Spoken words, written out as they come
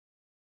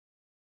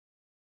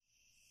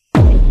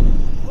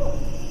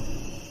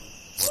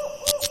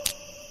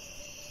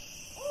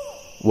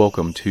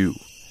Welcome to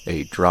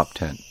a Drop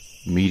Tent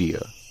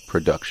Media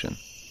production.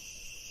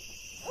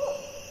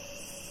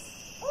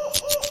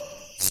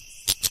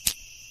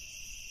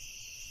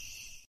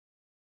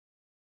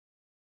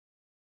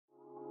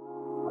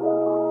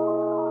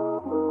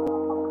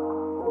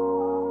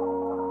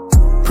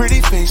 Pretty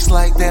face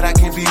like that, I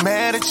can't be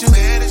mad at you.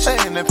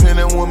 An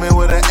independent woman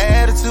with an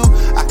attitude.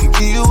 I can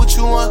give you what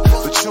you want,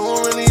 but you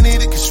don't really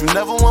need it, cause you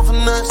never want for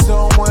nothing.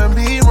 So it wouldn't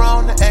be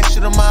wrong to ask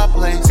you to my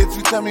place. If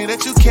you tell me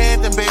that you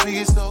can't, then baby,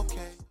 it's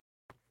okay.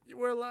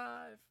 We're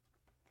live.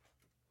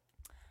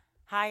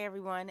 Hi,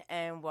 everyone,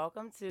 and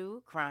welcome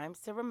to Crimes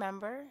to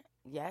Remember.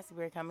 Yes,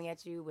 we're coming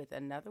at you with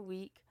another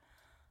week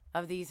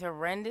of these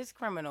horrendous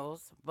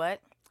criminals,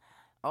 but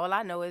all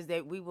I know is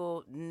that we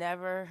will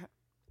never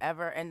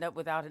ever end up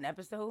without an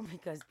episode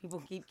because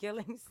people keep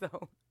killing.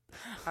 So,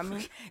 I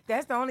mean,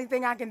 that's the only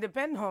thing I can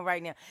depend on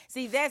right now.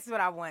 See, that's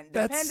what I want.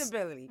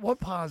 Dependability.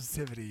 What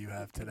positivity you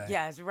have today.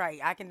 Yes,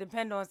 right. I can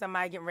depend on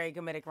somebody getting ready to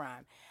commit a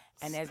crime.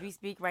 And as we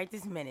speak right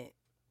this minute,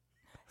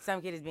 some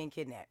kid is being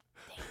kidnapped.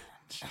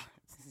 Damn.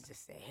 This is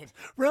just sad.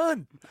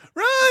 Run!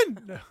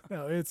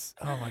 No, it's,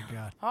 oh my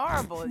God.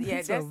 Horrible.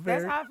 Yeah,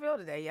 that's how I feel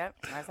today. Yep.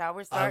 That's how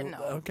we're starting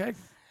off. Okay.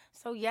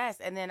 So,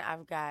 yes, and then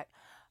I've got,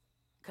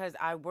 because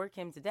I work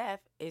him to death,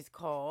 is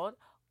called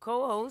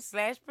co-host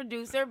 /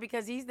 producer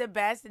because he's the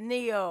best,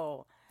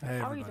 Neil. Hey,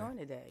 how everybody. are you doing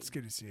today? It's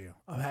good to see you.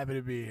 I'm happy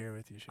to be here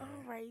with you, Sherry.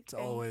 All right, it's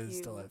always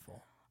you.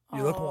 delightful.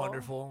 You look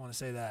wonderful. I want to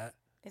say that.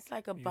 It's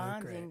like a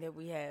bonding that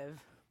we have.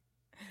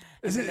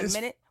 In a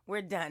minute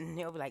we're done,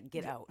 he'll be like,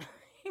 get out.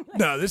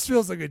 No, this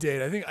feels like a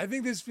date. I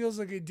think this feels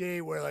like a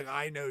date where like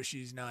I know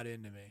she's not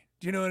into me.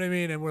 Do you know what I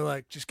mean? And we're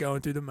like just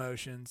going through the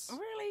motions.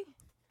 Really?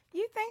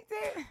 You think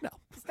that? No.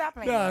 Stop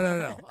playing.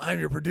 No. I'm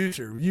your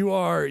producer. You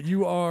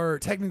are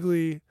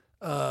technically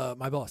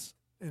my boss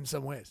in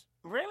some ways.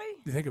 Really?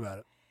 You think about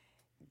it.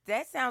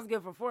 That sounds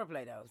good for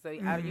foreplay, though. So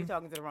are you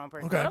talking to the wrong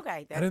person? Okay. But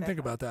okay. I didn't think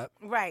about that.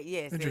 Right.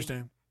 Yes.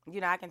 Interesting.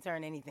 You know, I can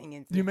turn anything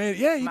into. You made it.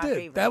 Yeah, you my did.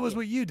 favorite. That was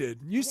what you did.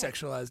 You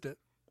sexualized it.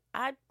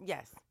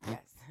 Yes.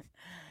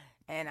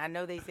 And I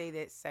know they say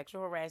that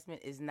sexual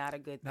harassment is not a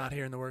good thing. Not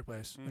here in the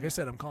workplace. Like I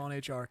said, I'm calling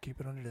HR. Keep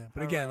it under them.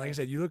 But again, like I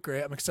said, you look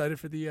great. I'm excited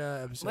for the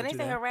episode. When they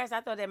today. say harass,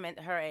 I thought that meant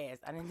her ass.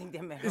 I didn't think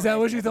that meant her Is that ass.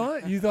 what you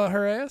thought? You thought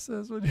her ass?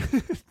 That's what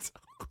you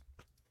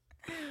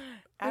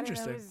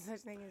Interesting.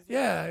 Interesting.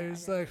 Yeah,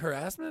 it's like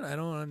harassment.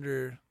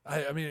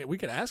 I mean, we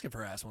could ask if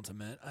her ass wants a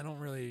mint. I don't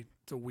really.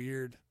 It's a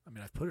weird. I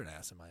mean, I've put an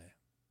ass in my.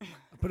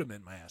 I put a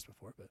mint in my ass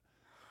before, but.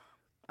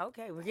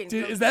 Okay, we're getting.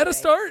 Dude, close is that today. a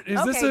start? Is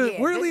okay, this a?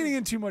 Yeah, we're leaning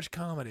in too much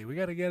comedy. We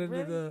got to get into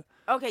Really? the.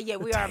 Okay, yeah,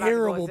 we are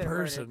terrible about to go into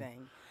person the murder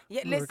thing.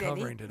 Yeah, we're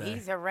covering listen, today.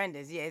 he's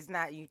horrendous. Yeah, it's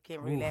not. You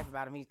can't really laugh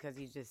about him because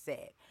he's just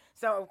sad.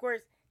 So of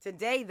course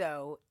today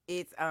though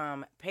it's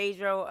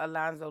Pedro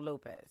Alonso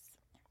Lopez,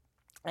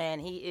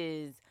 and he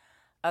is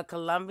a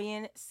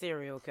Colombian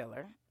serial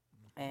killer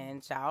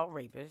and child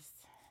rapist.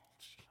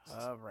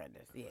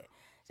 Horrendous. Yeah,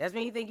 just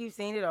when you think you've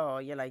seen it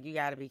all, you're like, you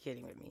got to be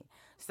kidding with me.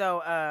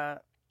 So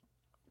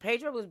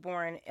Pedro was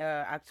born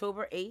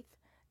October 8th,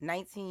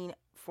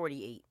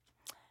 1948.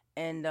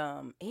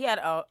 And he had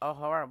a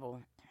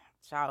horrible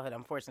childhood,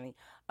 unfortunately.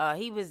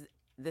 He was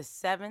the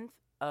 7th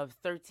of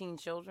 13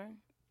 children,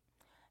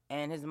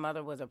 and his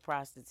mother was a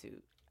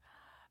prostitute.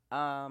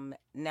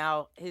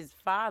 Now, his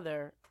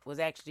father was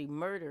actually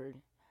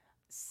murdered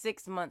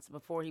 6 months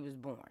before he was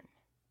born.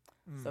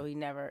 So he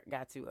never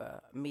got to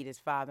meet his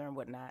father and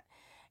whatnot.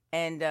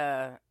 And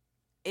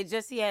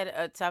he had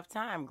a tough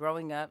time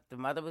growing up. The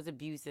mother was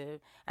abusive.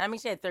 I mean,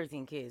 she had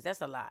 13 kids.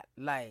 That's a lot.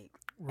 Like,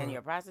 Right. and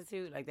you're a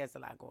prostitute, like, that's a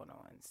lot going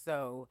on.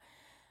 So,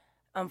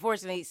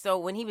 unfortunately,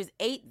 when he was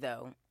 8,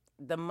 though,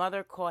 the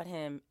mother caught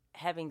him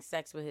having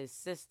sex with his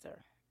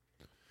sister.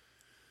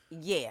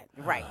 Yeah,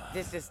 right.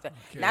 This is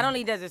okay. Not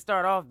only does it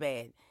start off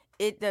bad,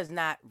 it does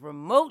not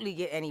remotely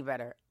get any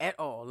better at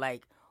all.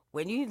 Like,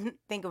 when you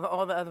think of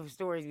all the other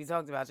stories we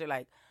talked about, you're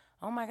like,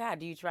 oh my God,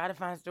 do you try to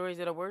find stories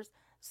that are worse?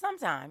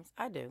 Sometimes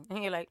I do.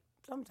 And you're like,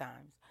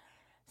 sometimes.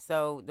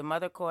 So the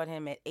mother caught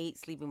him at 8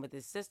 sleeping with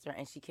his sister,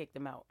 and she kicked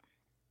him out.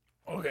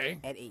 Okay.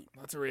 At 8.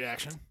 That's a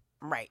reaction.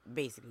 Right,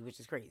 basically, which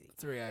is crazy.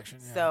 It's a reaction.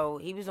 Yeah. So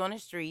he was on the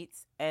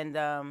streets, and,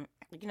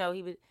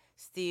 he would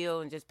steal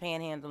and just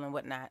panhandle and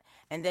whatnot.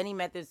 And then he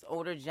met this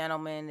older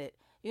gentleman that,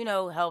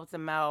 helped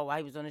him out while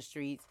he was on the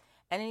streets.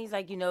 And then he's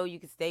like, you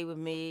could stay with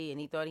me. And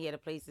he thought he had a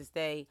place to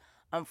stay.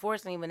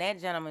 Unfortunately, when that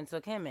gentleman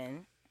took him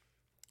in,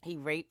 he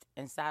raped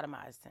and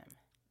sodomized him.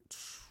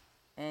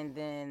 And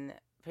then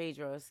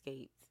Pedro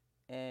escaped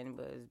and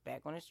was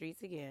back on the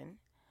streets again,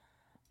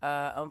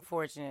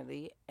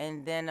 unfortunately.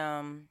 And then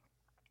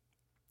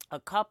a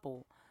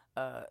couple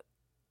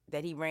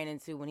that he ran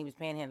into when he was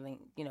panhandling,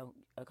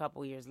 a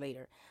couple years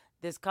later,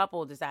 this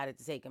couple decided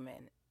to take him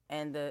in.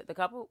 And the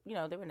couple,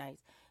 they were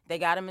nice. They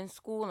got him in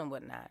school and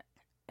whatnot.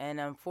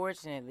 And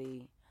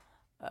unfortunately,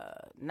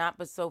 not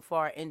but so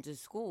far into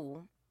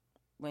school,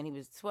 when he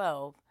was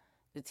 12,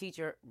 the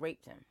teacher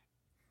raped him.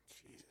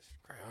 Jesus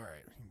Christ. All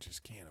right. You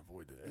just can't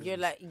avoid that. You're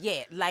like,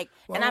 yeah, like,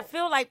 Well, and I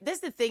feel like this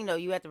is the thing, though,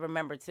 you have to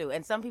remember, too.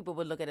 And some people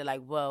would look at it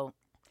like, well,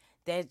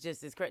 That's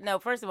just as crazy. No,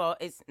 first of all,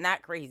 it's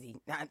not crazy.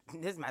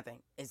 This is my thing.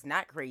 It's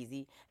not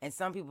crazy. And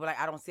some people are like,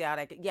 I don't see how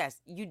that could. Yes,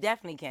 you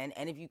definitely can.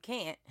 And if you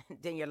can't,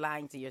 then you're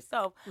lying to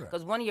yourself.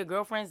 Because one of your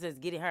girlfriends that's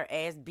getting her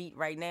ass beat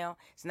right now,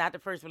 it's not the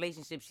first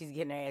relationship she's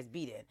getting her ass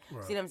beat in.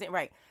 Right. See what I'm saying?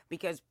 Right.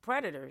 Because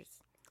predators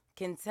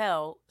can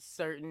tell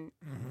certain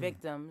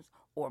victims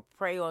or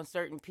prey on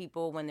certain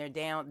people when they're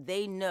down.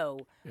 They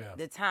know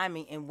the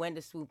timing and when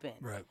to swoop in.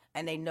 Right.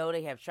 And they know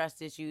they have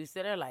trust issues.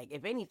 So they're like,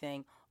 if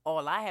anything,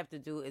 all I have to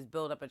do is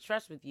build up a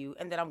trust with you,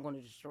 and then I'm going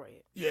to destroy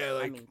it. Yeah,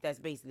 like, I mean, that's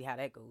basically how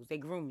that goes. They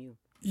groom you.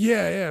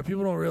 Yeah.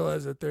 People don't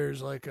realize that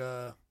there's like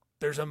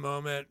there's a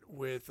moment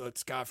with,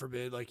 let's God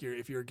forbid, like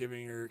if you're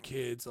giving your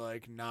kids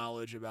like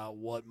knowledge about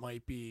what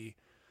might be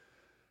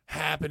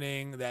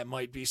happening, that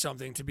might be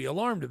something to be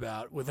alarmed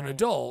about with an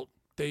adult.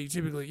 They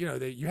typically,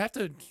 you have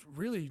to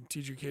really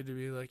teach your kid to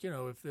be like,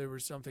 if there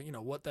was something,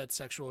 what that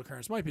sexual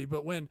occurrence might be.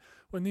 But when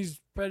these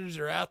predators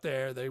are out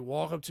there, they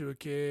walk up to a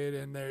kid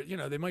and they're,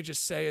 they might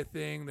just say a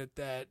thing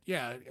that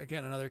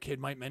again, another kid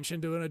might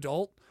mention to an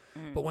adult.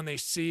 But when they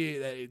see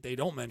that they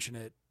don't mention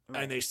it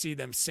and they see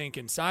them sink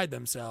inside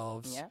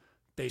themselves,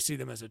 they see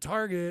them as a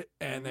target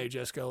and they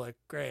just go like,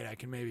 great, I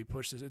can maybe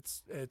push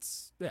this.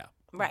 It's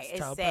Right. It's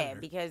sad predator.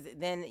 because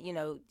then,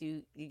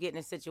 you get in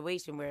a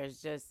situation where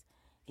it's just,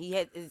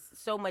 it's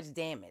so much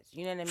damage.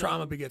 You know what I mean?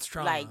 Trauma begets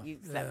trauma. Like you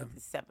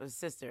slept with his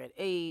sister at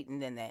 8,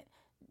 and then that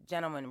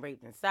gentleman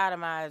raped and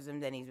sodomized him.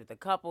 Then he's with a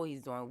couple.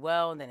 He's doing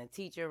well. And then a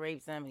teacher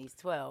rapes him, and he's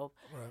 12.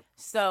 Right.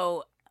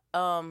 So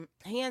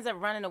he ends up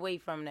running away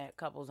from that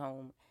couple's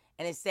home,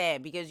 and it's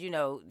sad because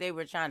they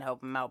were trying to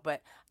help him out,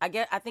 but I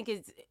think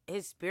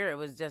his spirit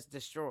was just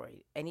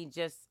destroyed, and he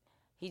just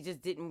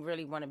didn't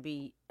really want to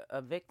be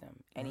a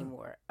victim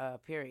anymore.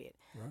 Period.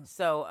 Right.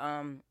 So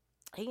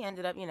he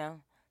ended up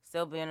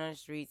still being on the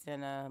streets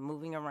and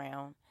moving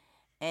around.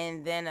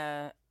 And then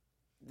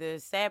the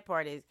sad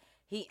part is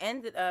he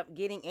ended up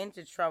getting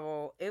into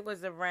trouble. It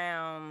was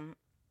around,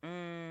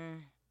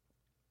 trying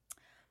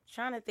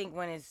to think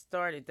when it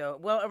started, though.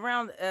 Well,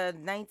 around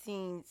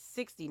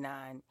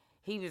 1969,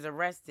 he was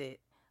arrested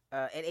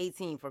at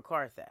 18 for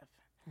car theft.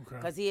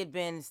 Because he had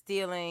been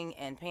stealing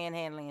and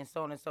panhandling and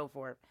so on and so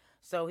forth.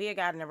 So he had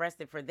gotten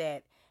arrested for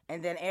that.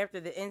 And then after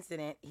the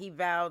incident, he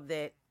vowed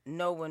that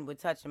no one would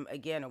touch him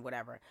again or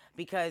whatever.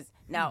 Because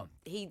now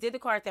he did the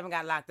car theft and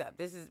got locked up.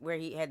 This is where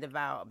he had the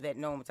vow that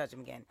no one would touch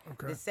him again.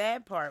 The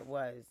sad part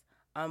was,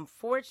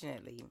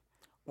 unfortunately,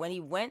 when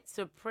he went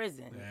to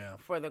prison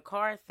for the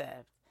car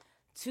theft,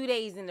 2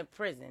 days into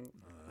prison,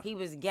 he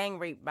was gang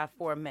raped by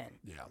 4 men.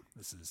 Yeah,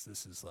 this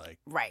is like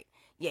right.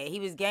 Yeah, he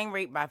was gang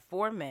raped by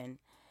 4 men,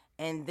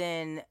 and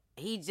then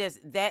he just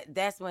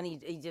that's when he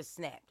just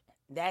snapped.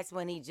 That's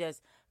when he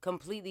just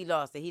completely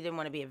lost it. He didn't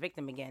want to be a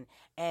victim again.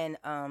 And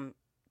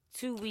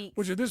 2 weeks.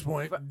 Which at this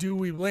point, do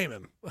we blame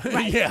him?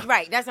 Right. Yeah.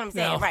 Right. That's what I'm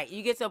saying. No. Right.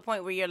 You get to a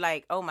point where you're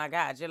like, oh my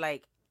God. You're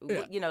like,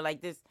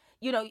 like this.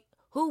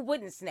 Who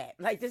wouldn't snap?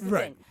 Like, this is the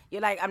thing.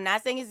 You're like, I'm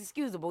not saying it's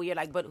excusable. You're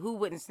like, but who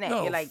wouldn't snap?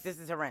 No. You're like, this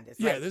is horrendous.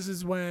 Yeah, right? this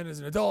is when, as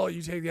an adult,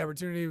 you take the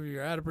opportunity. When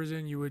you're out of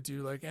prison, you would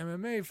do like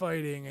MMA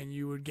fighting, and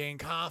you would gain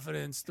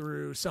confidence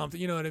through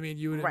something. You know what I mean?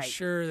 You would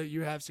ensure that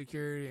you have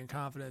security and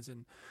confidence,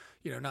 and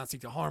not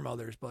seek to harm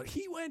others. But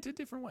he went a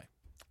different way.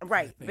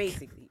 Right.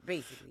 Basically.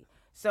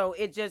 So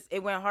it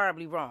went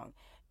horribly wrong.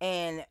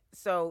 And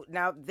so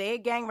now they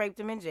gang raped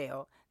him in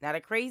jail. Now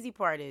the crazy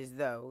part is,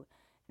 though,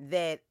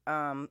 that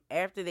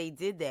after they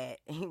did that,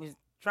 he was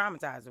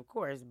traumatized, of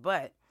course,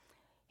 but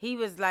he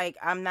was like,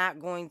 I'm not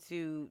going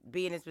to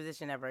be in this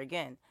position ever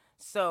again.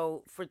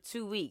 So for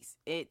 2 weeks,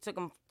 it took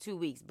him 2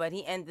 weeks, but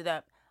he ended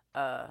up,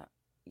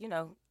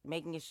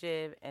 making a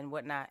shiv and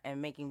whatnot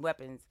and making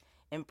weapons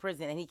in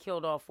prison, and he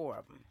killed all 4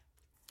 of them.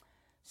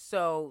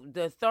 So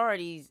the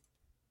authorities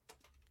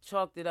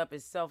chalked it up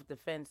as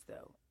self-defense,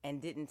 though, and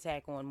didn't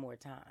tack on more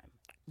time.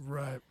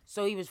 Right.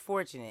 So he was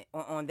fortunate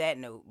on that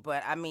note.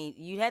 But, I mean,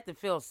 you had to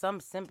feel some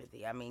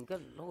sympathy. I mean,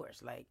 good Lord.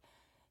 Like,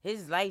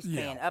 his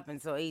lifespan up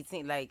until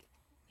 18, like,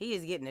 he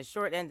is getting the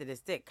short end of the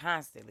stick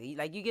constantly.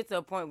 Like, you get to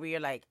a point where you're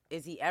like,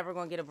 is he ever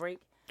going to get a break?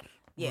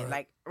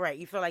 Yeah,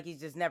 you feel like he's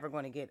just never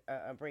going to get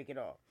a break at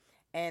all.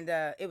 And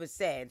it was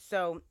sad.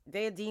 So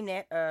they deemed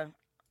that,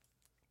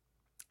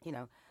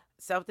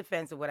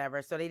 self-defense or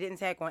whatever. So they didn't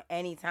tack on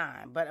any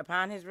time. But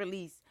upon his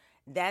release,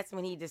 that's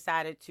when he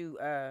decided to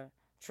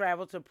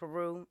travel to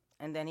Peru.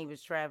 And then he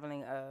was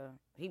traveling,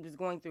 he was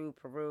going through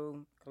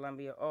Peru,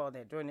 Colombia, all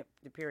that during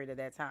the period of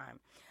that time.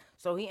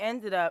 So he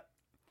ended up,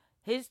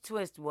 his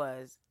twist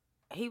was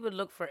he would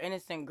look for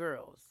innocent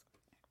girls.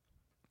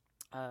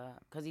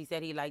 Because he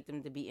said he liked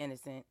them to be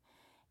innocent.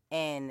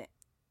 And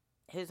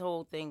his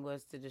whole thing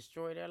was to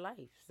destroy their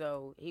life.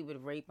 So he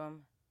would rape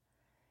them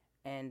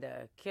and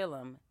kill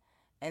them.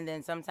 And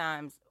then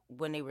sometimes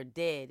when they were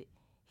dead,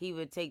 he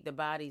would take the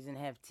bodies and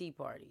have tea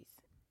parties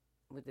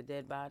with the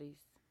dead bodies.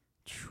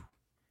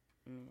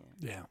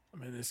 Yeah. I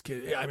mean, this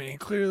kid,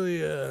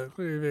 clearly a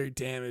very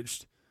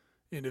damaged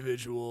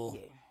individual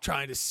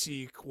trying to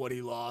seek what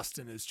he lost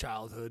in his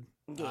childhood,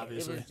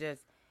 obviously.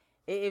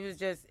 It was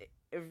just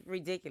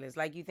ridiculous.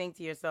 Like, you think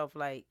to yourself,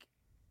 like,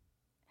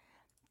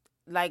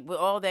 like with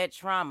all that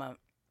trauma,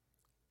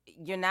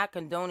 you're not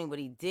condoning what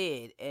he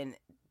did, and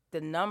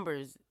the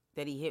numbers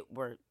that he hit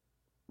were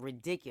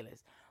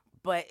ridiculous.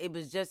 But it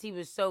was just he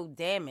was so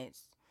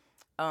damaged.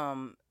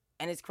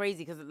 And it's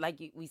crazy because,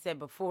 like we said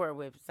before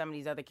with some of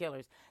these other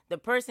killers, the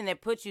person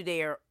that put you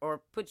there or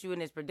put you in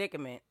this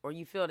predicament or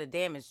you feel to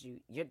damage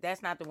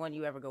that's not the one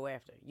you ever go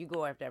after. You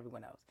go after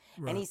everyone else.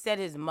 Right. And he said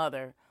his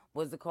mother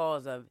was the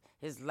cause of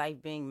his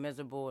life being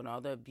miserable and all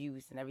the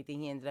abuse and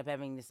everything he ended up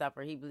having to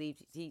suffer. He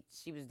believed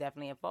she was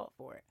definitely at fault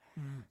for it.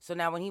 Mm. So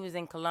now when he was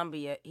in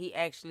Colombia, he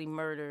actually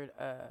murdered.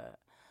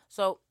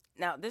 So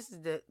now this is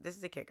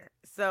the kicker.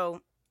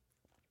 So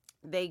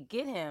they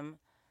get him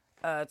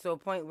to a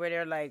point where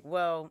they're like,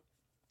 well,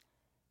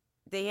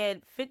 they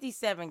had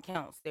 57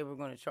 counts they were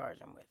going to charge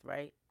him with,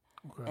 right?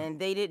 Okay. And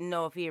they didn't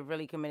know if he had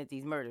really committed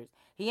these murders.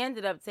 He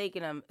ended up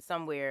taking them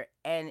somewhere,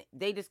 and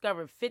they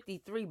discovered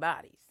 53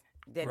 bodies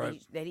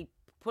that he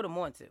put him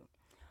onto.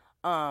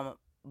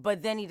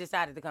 But then he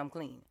decided to come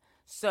clean.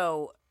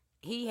 So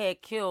he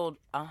had killed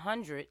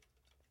 100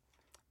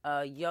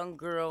 young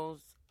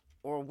girls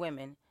or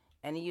women,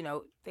 and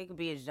they could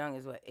be as young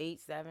as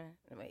 8, 7,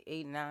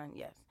 8, 9,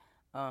 yes.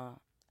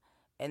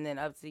 And then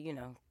up to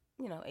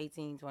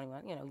 18,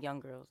 21,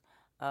 young girls,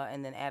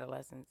 and then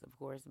adolescents, of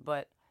course.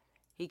 But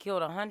he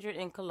killed 100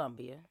 in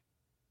Colombia.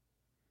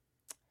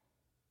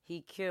 He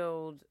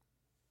killed.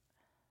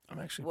 I'm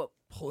actually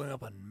pulling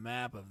up a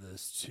map of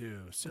this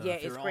too. So yeah,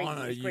 if you're it's crazy.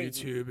 on it's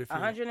crazy. YouTube, if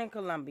 100 in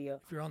Colombia.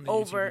 If you're on the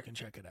YouTube, you can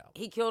check it out.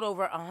 He killed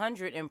over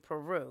 100 in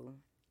Peru,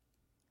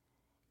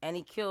 and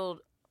he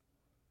killed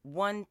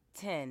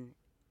 110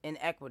 in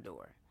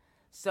Ecuador.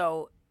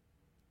 So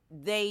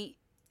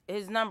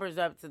his number's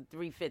up to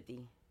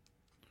 350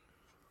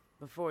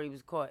 before he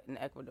was caught in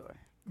Ecuador.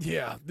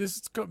 Yeah,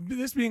 this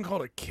being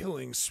called a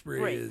killing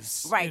spree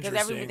is right because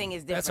everything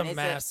is different. That's a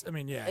mass.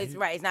 It's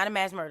right. It's not a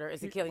mass murder.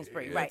 It's a killing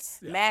spree. Right.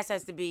 Yeah. Mass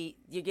has to be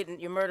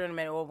you're murdering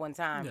them all at one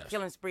time. Yes.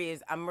 Killing spree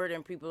is I'm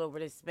murdering people over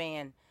this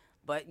span,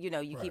 but you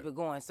keep it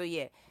going. So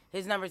yeah,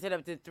 his numbers hit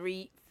up to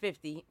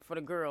 350 for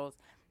the girls.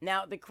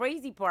 Now the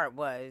crazy part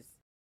was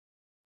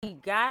he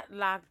got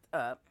locked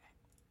up.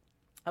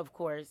 Of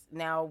course.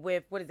 Now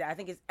with what is that? I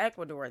think it's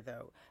Ecuador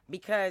though,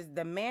 because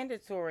the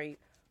mandatory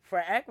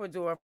for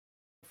Ecuador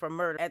for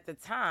murder at the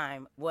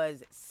time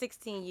was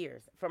 16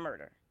 years for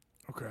murder.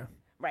 Okay.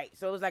 Right.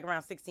 So it was like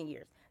around 16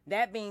 years.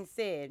 That being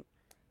said,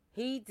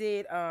 he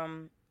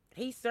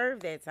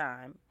served that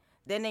time.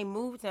 Then they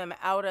moved him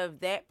out of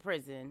that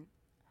prison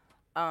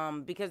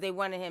because they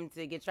wanted him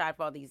to get tried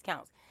for all these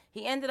counts.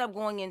 He ended up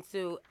going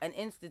into an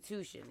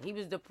institution. He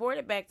was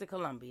deported back to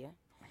Colombia.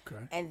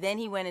 Okay. And then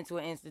he went into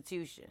an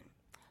institution.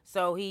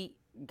 So he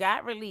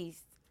got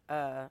released.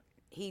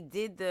 He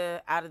did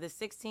out of the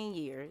 16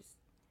 years,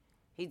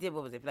 he did,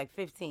 what was it, like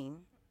 15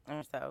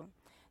 or so.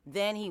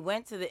 Then he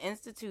went to the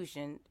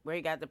institution where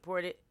he got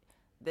deported.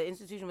 The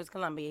institution was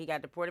Colombia. He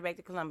got deported back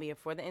to Colombia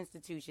for the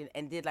institution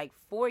and did like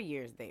 4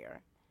 years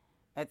there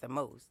at the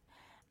most.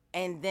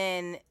 And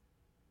then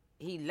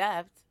he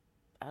left.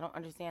 I don't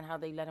understand how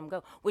they let him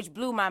go, which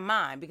blew my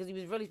mind because he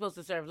was really supposed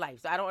to serve life.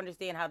 So I don't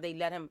understand how they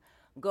let him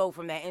go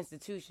from that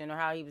institution or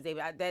how he was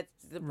able. That's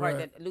the part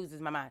that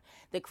loses my mind.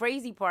 The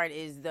crazy part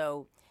is,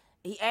 though,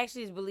 he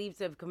actually is believed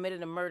to have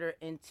committed a murder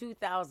in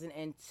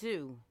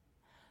 2002.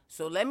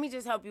 So let me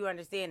just help you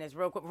understand this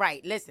real quick.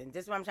 Right, listen,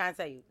 this is what I'm trying to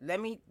tell you.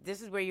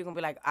 This is where you're going to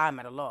be like, I'm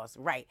at a loss.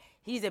 Right,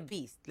 he's a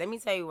beast. Let me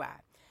tell you why.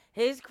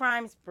 His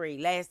crime spree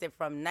lasted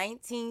from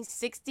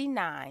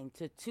 1969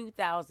 to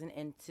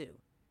 2002.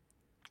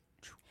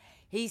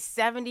 He's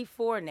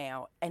 74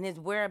 now, and his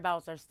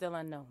whereabouts are still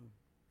unknown.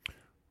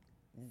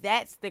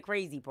 That's the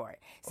crazy part.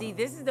 See,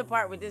 this is the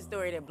part with this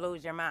story that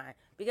blows your mind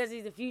because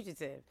he's a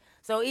fugitive.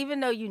 So even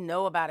though you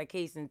know about a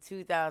case in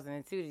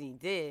 2002 that he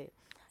did,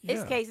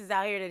 his cases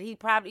out here that he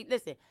probably,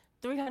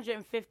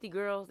 350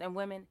 girls and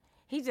women,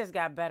 he just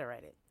got better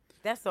at it.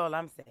 That's all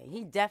I'm saying.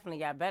 He definitely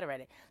got better at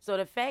it. So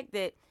the fact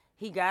that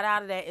he got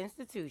out of that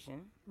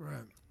institution,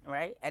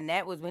 right, and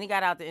that was when he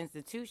got out the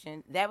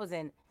institution, that was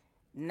in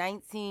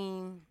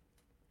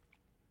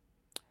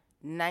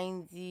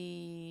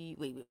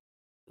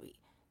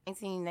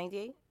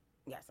 1998?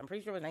 Yes, I'm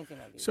pretty sure it was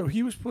 1998. So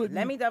he was put.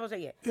 Let me double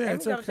check. Let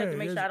me double check to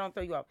make sure I don't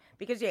throw you off.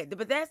 Because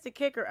but that's the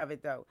kicker of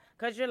it though.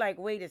 Because you're like,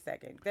 wait a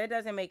second, that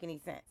doesn't make any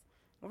sense,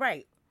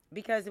 right?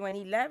 Because when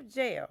he left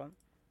jail,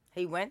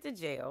 he went to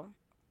jail.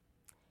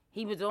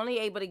 He was only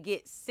able to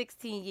get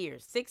 16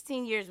 years.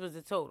 16 years was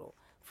the total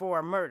for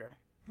a murder,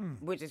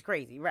 which is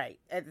crazy, right?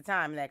 At the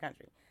time in that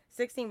country,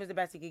 16 was the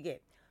best he could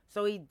get.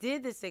 So he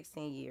did the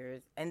 16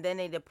 years, and then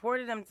they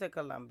deported him to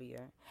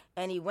Colombia,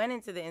 and he went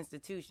into the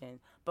institution.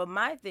 But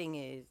my thing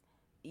is,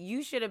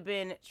 you should have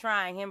been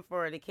trying him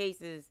for the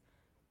cases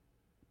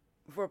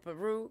for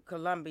Peru,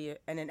 Colombia,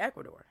 and in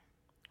Ecuador.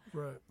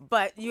 Right.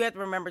 But you have to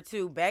remember,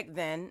 too, back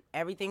then,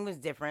 everything was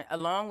different,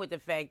 along with the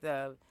fact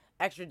of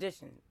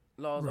extradition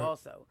laws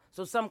also.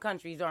 So some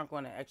countries aren't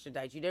going to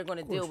extradite you. They're going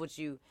to deal with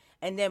you.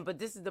 And then, but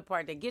this is the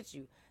part that gets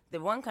you. the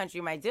one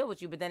country might deal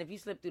with you, but then if you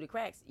slip through the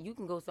cracks, you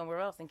can go somewhere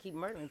else and keep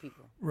murdering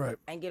people. Right.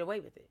 And get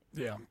away with it.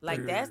 Yeah.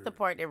 Like, that's the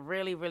part that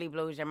really, really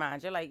blows your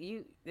mind. You're like,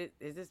 is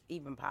this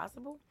even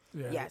possible?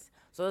 Yeah. Yes.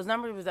 So his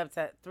number was up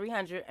to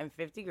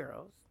 350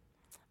 girls.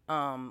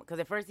 Because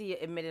at first he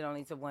admitted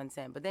only to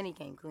 110, but then he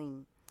came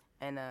clean.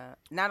 And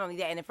not only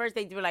that, and at first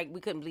they were like, we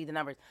couldn't believe the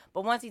numbers.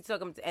 But once he took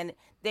them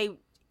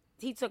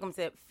he took them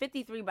to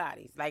 53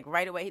 bodies. Like,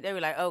 right away, they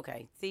were like,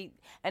 okay. See,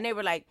 and they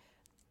were like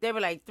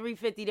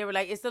 350. They were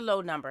like, it's a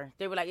low number.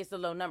 They were like, it's a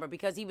low number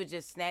because he would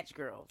just snatch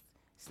girls.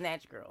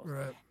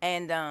 Right.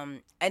 And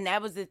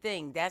that was the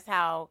thing. That's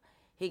how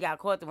he got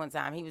caught the one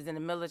time. He was in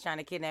the middle of trying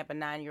to kidnap a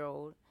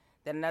 9-year-old.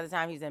 Then another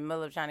time he was in the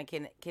middle of trying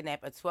to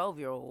kidnap a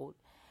 12-year-old.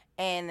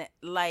 And,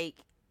 like,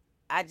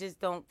 I just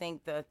don't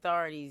think the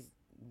authorities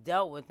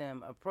dealt with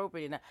him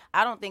appropriately enough.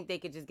 I don't think they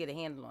could just get a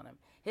handle on him.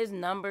 His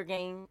number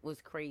game was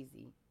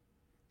crazy.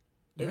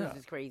 It was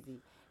just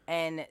crazy.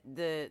 And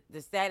the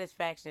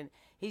satisfaction,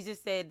 he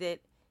just said that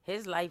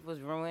his life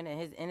was ruined and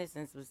his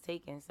innocence was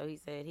taken. So he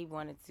said he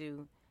wanted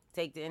to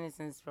take the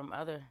innocence from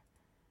other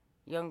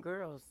young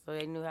girls so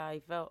they knew how he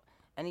felt.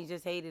 And he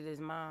just hated his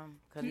mom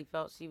because he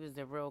felt she was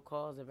the real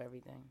cause of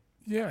everything.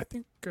 Yeah, I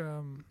think,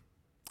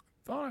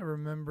 thought I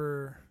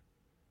remember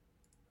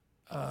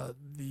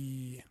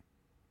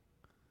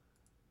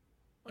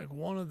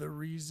one of the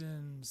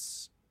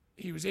reasons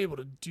he was able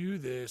to do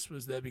this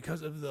was that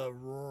because of the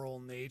rural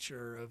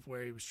nature of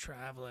where he was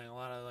traveling, a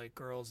lot of like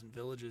girls in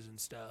villages and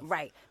stuff.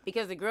 Right,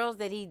 because the girls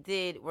that he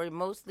did were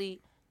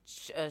mostly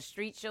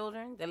street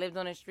children that lived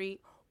on the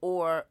street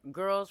or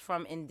girls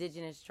from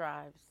indigenous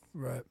tribes.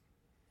 Right.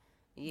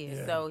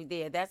 Yeah, so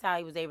that's how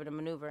he was able to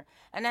maneuver.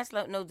 And that's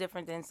no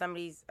different than some of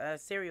these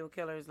serial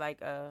killers like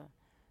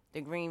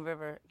the Green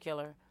River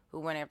killer who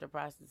went after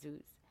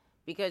prostitutes.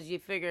 Because you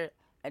figure,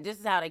 and this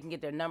is how they can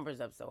get their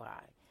numbers up so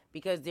high.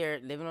 Because they're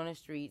living on the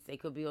streets, they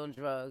could be on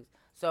drugs.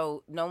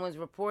 So no one's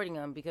reporting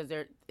them because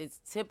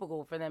it's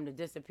typical for them to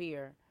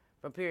disappear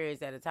for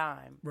periods at a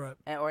time. Right.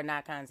 Or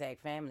not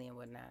contact family and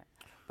whatnot.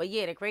 But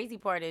yeah, the crazy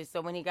part is, so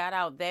when he got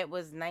out, that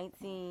was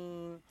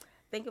 19, I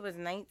think it was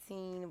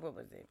 19, what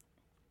was it?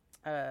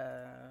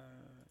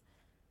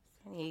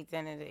 28,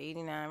 10 to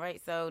 89, right?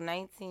 So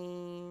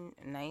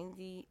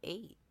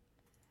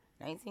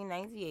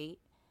 1998,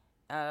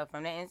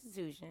 from that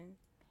institution.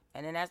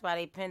 And then that's why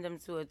they pinned him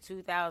to a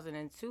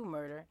 2002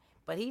 murder.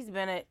 But he's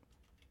been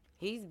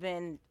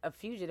a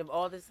fugitive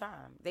all this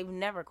time. They've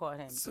never caught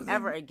him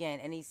ever again.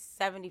 And he's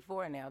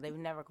 74 now. They've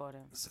never caught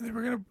him. So they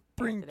were gonna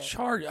bring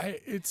charge. So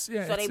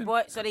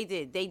they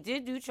did. They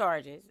did do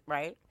charges,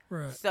 right?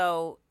 Right.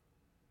 So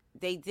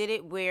they did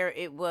it where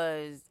it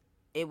went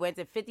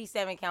to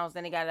 57 counts,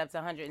 then they got it up to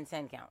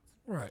 110 counts.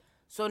 Right.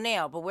 So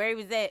now, but where he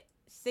was at,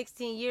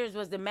 16 years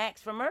was the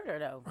max for murder,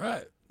 though.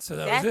 Right. So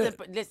that's it.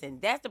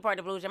 That's the part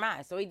that blows your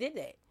mind. So he did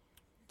that.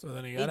 So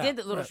then he did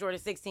the little short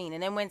of 16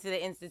 and then went to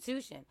the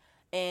institution.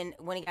 And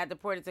when he got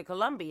deported to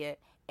Colombia,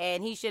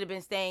 and he should have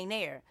been staying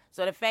there.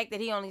 So the fact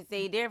that he only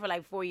stayed there for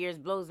like 4 years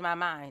blows my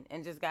mind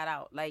and just got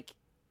out. Like,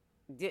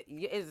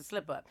 it's a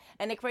slip up.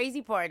 And the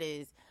crazy part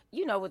is,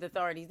 with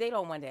authorities, they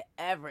don't want to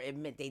ever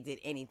admit they did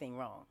anything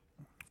wrong.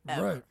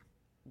 Ever. Right.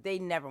 They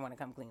never want to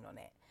come clean on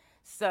that.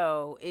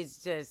 So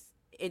it's just,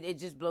 it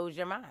just blows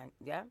your mind.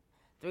 Yeah.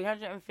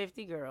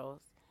 350 girls.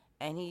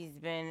 And he's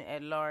been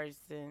at large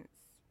since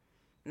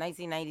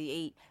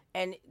 1998.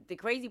 And the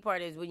crazy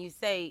part is when you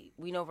say,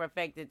 we know for a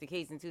fact that the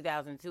case in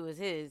 2002 is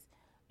his,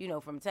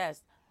 from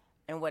tests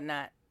and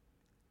whatnot.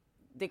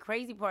 The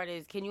crazy part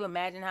is, can you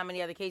imagine how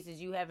many other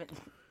cases you haven't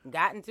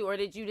gotten to or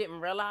that you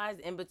didn't realize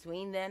in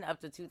between then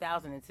up to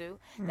 2002?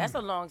 That's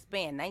a long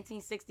span.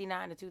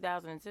 1969 to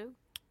 2002?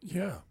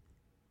 Yeah.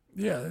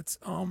 Yeah, it's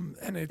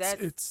and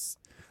it's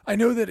I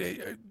know that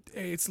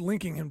it's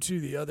linking him to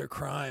the other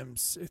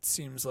crimes. It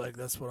seems like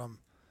that's what I'm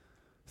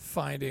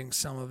finding.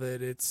 Some of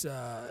it, it's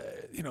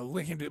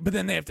linking to, but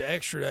then they have to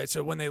extradite.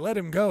 So when they let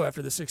him go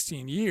after the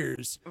 16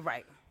 years,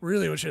 right?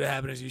 Really, what should have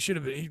happened is he should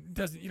have been. He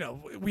doesn't.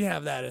 We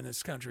have that in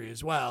this country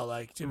as well.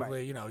 Like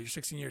typically, right. You're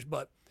 16 years,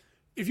 but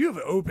if you have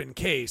an open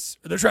case,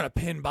 or they're trying to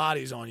pin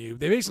bodies on you,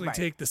 they basically right.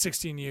 take the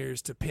 16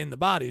 years to pin the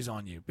bodies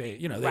on you.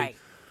 Right.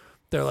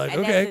 They're like,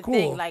 and okay, that's the cool.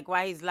 Thing, like,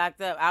 why he's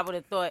locked up, I would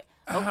have thought,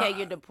 okay,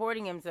 you're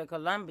deporting him to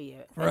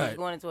Colombia. And right. he's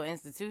going into an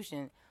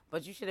institution,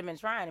 but you should have been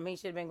trying him. He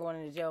should have been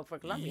going into jail for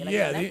Colombia.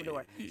 Yeah. Like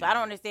Ecuador. So I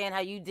don't understand how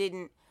you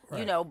didn't,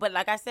 right. But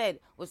like I said,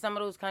 with some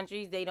of those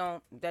countries, they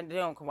don't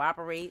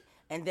cooperate,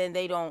 and then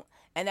they don't.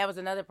 And that was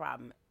another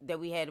problem that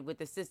we had with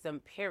the system,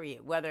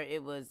 period, whether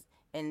it was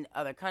in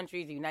other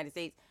countries, the United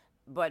States.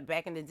 But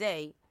back in the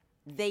day,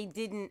 they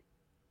didn't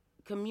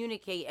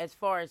communicate as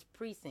far as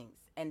precincts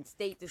and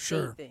state to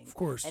state things. Of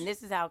course. And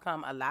this is how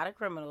come a lot of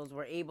criminals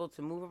were able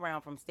to move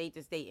around from state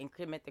to state and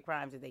commit the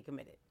crimes that they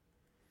committed.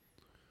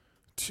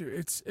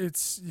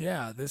 It's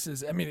yeah, this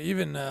is, I mean,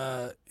 even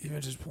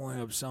just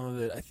pulling up some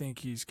of it, I think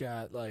he's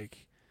got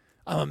like,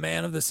 I'm a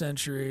man of the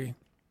century.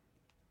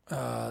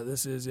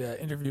 This is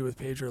interview with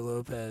Pedro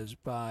Lopez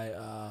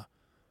by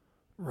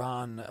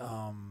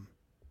Ron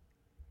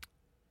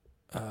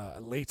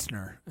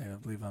Leitner, I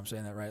believe I'm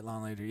saying that right,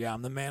 Lon Leitner. Yeah,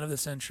 I'm the man of the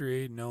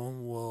century. No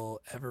one will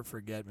ever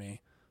forget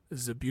me. This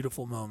is a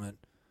beautiful moment,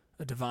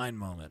 a divine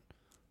moment.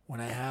 When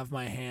I have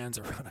my hands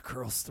around a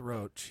girl's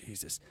throat,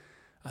 Jesus,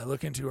 I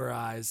look into her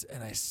eyes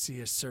and I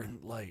see a certain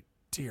light.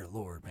 Dear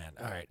Lord, man.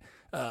 All right.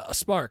 A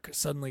spark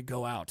suddenly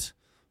go out.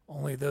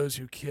 Only those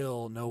who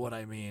kill know what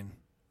I mean.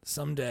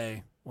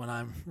 Someday, when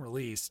I'm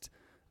released,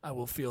 I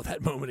will feel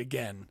that moment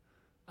again.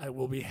 I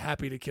will be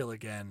happy to kill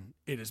again.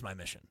 It is my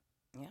mission.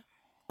 Yeah.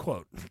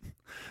 Quote.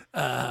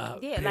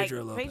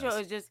 Pedro Lopez. Pedro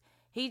is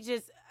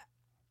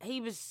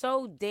he was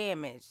so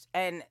damaged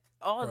and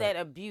all that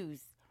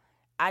abuse.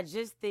 I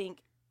just think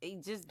he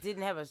just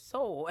didn't have a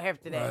soul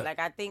after that. Right. Like,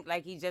 I think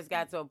like he just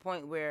got to a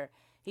point where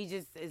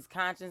his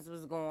conscience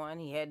was gone.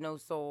 He had no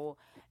soul.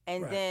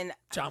 And then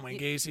John Wayne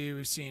Gacy,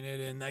 we've seen it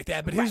and like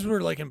that, but his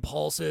were like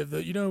impulsive.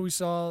 We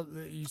saw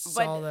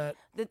that.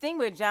 The thing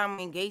with John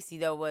Wayne Gacy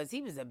though was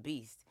he was a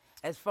beast.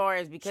 As far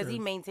as because he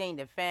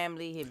maintained a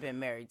family, he'd been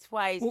married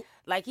twice. Well,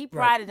 like he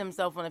prided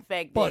himself on the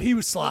fact that. But he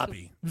was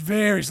sloppy,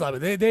 very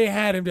sloppy. They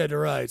had him dead to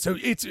rights. So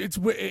it's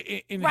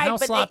in how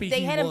sloppy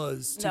he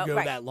was to go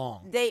that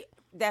long.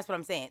 That's what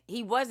I'm saying.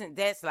 He wasn't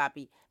that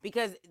sloppy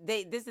because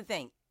this is the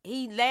thing.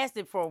 He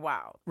lasted for a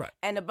while, right?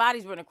 And the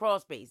bodies were in a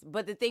crawl space.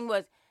 But the thing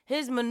was,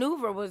 his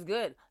maneuver was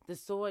good. The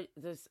sewage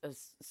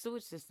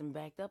system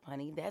backed up,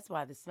 honey. That's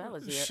why the smell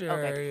is here. Sure,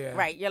 okay. Yeah.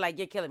 Right. You're like,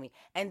 you're killing me.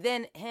 And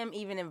then him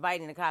even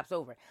inviting the cops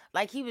over.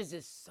 Like, he was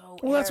just so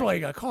Well, that's why he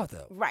got caught,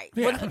 though. Right.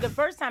 Yeah. Well, the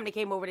first time they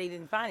came over, they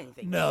didn't find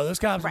anything. No, those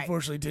cops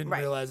unfortunately didn't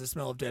realize the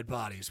smell of dead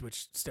bodies,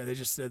 which they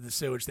just said the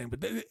sewage thing.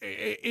 But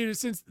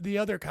since the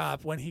other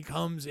cop, when he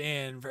comes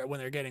in, when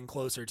they're getting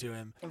closer to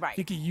him, I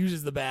think he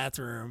uses the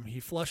bathroom, he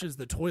flushes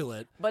the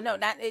toilet. But no,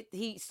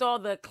 he saw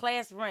the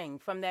class ring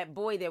from that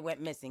boy that went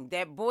missing.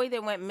 That boy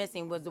that went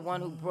missing was the one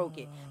who broke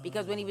it.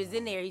 Because when he was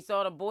in there, he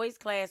saw the boy's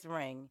class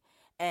ring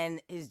and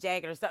his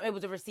jacket or something. It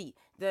was a receipt.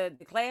 The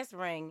class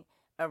ring,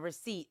 a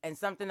receipt, and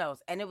something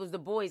else. And it was the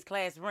boy's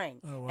class ring.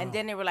 Oh, wow. And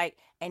then they were like,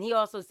 and he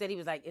also said, he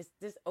was like, it's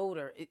this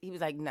odor. He was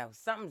like, no,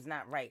 something's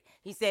not right.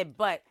 He said,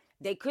 but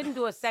they couldn't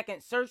do a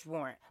second search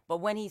warrant.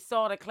 But when he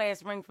saw the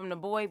class ring from the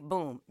boy,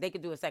 boom, they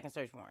could do a second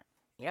search warrant.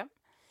 Yep.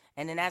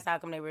 And then that's how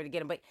come they were able to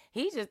get him. But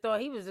he just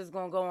thought he was just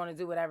going to go on and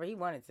do whatever he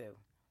wanted to.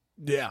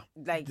 Yeah.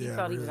 Like, he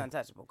thought he was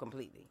untouchable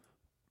completely.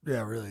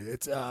 Yeah, really.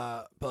 It's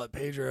but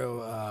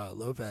Pedro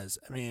Lopez.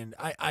 I mean,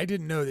 I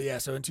didn't know that. Yeah,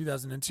 so in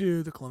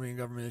 2002, the Colombian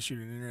government issued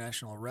an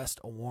international arrest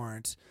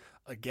warrant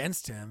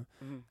against him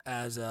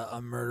as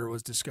a murder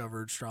was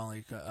discovered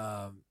strongly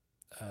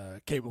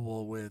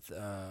capable with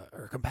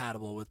or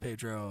compatible with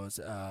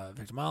Pedro's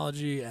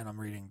victimology. And I'm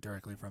reading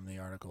directly from the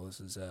article. This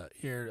is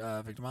here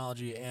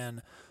victimology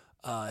and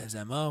his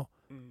MO.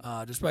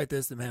 Despite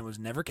this, the man was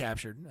never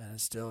captured and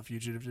is still a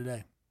fugitive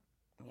today.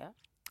 Yeah.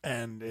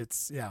 And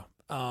it's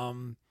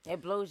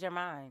it blows your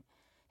mind.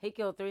 He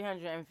killed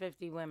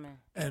 350 women.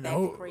 And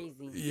that's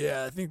crazy.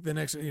 Yeah, I think the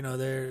next,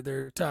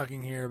 they're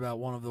talking here about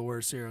one of the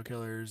worst serial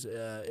killers,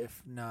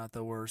 if not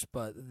the worst,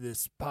 but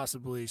this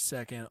possibly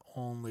second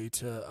only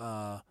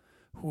to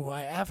who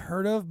I have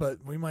heard of,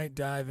 but we might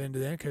dive into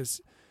that because,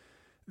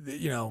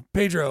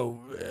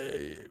 Pedro,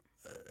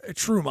 a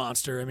true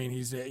monster. I mean,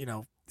 he's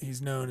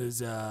he's known as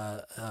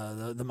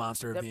the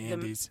monster of the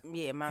Andes.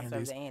 Monster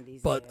of the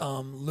Andes. But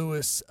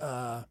Luis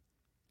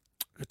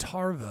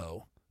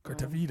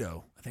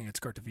Cartavito, I think it's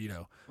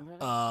Cartavito.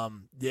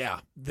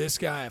 This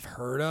guy I've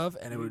heard of,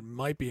 and it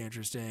might be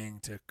interesting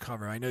to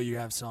cover. I know you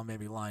have some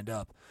maybe lined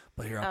up,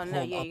 but here I'll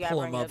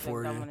pull them up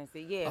for you.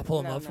 I'll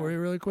pull them up for you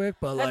really quick.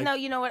 But like, no,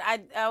 you know what?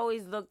 I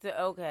always look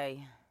to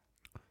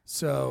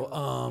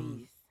So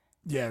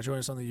join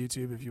us on the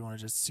YouTube if you want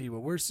to just see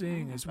what we're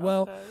seeing as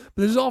well. But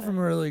this is all from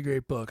a really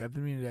great book. I've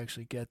been meaning to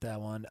actually get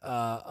that one.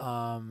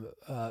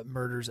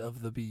 Murders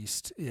of the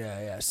Beast.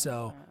 Yeah.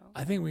 So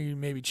I think we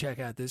maybe check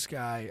out this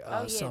guy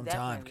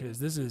sometime because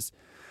this is.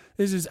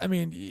 I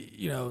mean,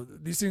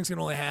 these things can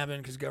only happen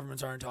because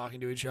governments aren't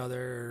talking to each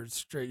other.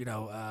 Straight,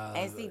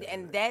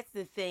 and that's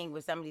the thing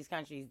with some of these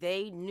countries.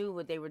 They knew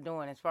what they were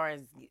doing as far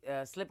as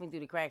slipping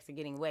through the cracks or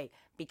getting away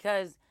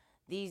because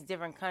these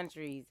different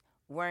countries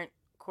weren't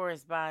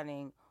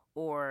corresponding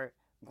or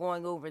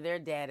going over their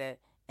data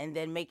and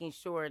then making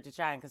sure to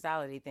try and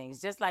consolidate things.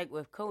 Just like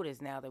with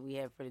CODIS now that we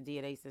have for the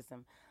DNA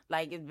system.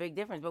 Like, it's a big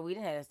difference, but we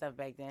didn't have that stuff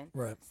back then.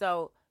 Right.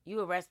 So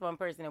you arrest one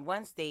person in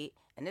one state,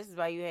 and this is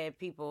why you had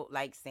people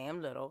like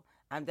Sam Little.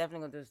 I'm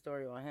definitely going to do a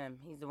story on him.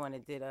 He's the one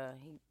that did,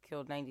 he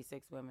killed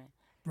 96 women.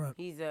 Right.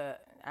 He's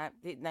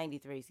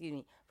 93, excuse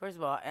me. First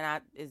of all,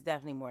 and it's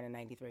definitely more than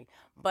 93.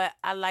 But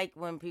I like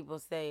when people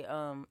say,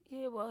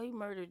 he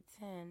murdered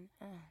 10.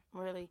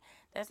 Really?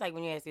 That's like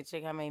when you ask a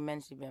chick how many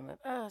men she been with.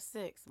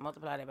 6.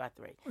 Multiply that by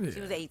 3. Yeah.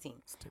 She was 18.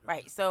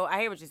 Right. So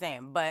I hear what you're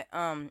saying. But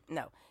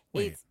no.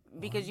 Wait, it's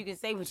because you can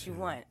say what you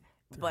want.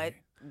 3. But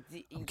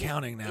I'm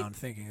counting now and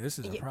thinking this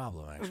is a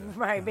problem, actually.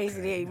 Right.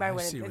 Basically, you might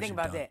want to think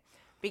about that.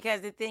 Because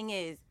the thing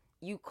is,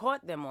 you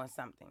caught them on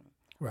something.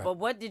 Right. But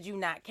what did you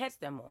not catch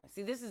them on?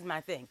 See, this is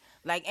my thing.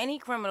 Like any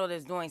criminal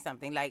that's doing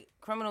something, like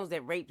criminals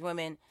that raped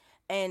women,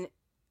 and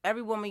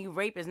every woman you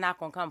rape is not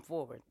going to come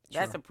forward.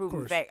 That's Sure, a proven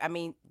course. fact. I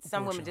mean,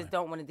 some women just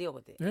don't want to deal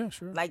with it. Yeah,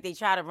 sure. Like, they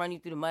try to run you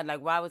through the mud.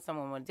 Like, why would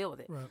someone want to deal with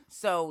it? Right.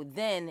 So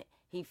then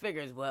he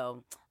figures,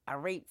 well, I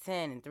raped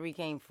 10 and 3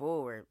 came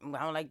forward.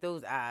 I don't like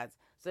those odds.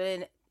 So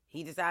then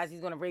he decides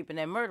he's going to rape and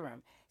then murder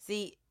him.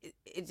 See,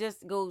 it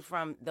just goes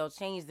from they'll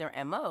change their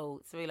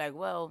MO. So you're like,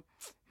 well,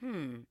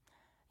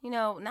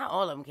 not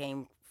all of them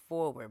came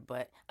forward,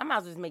 but I might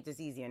as well just make this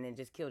easier and then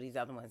just kill these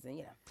other ones.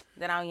 And,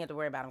 then I don't even have to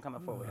worry about them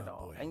coming forward at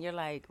all. Boy. And you're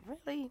like,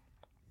 really?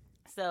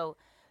 So,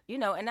 and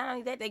not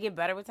only that, they get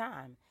better with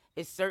time.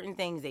 It's certain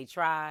things they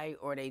try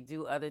or they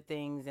do other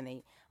things and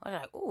they're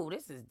like, ooh,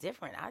 this is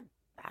different.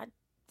 I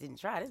didn't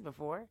try this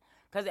before.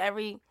 Because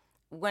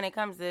when it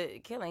comes to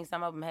killing,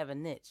 some of them have a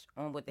niche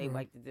on what they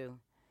like to do.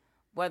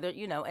 Whether,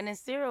 and then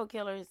serial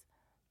killers,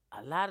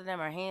 a lot of them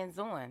are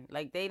hands-on.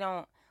 Like, they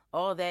don't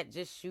all that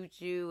just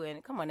shoot you.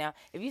 And come on now,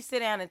 if you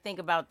sit down and think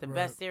about the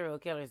best serial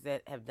killers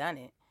that have done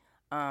it,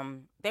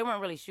 they weren't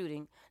really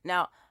shooting.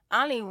 Now,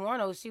 Eileen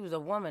Wuornos, she was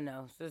a woman,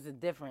 though, so there's a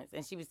difference.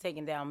 And she was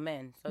taking down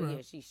men. So,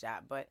 yeah, she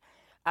shot. But,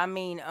 I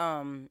mean,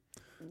 at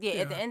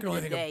the end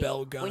of the day,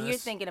 when you're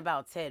thinking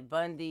about Ted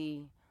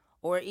Bundy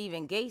or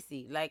even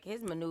Gacy, like,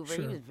 his maneuver,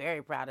 he was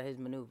very proud of his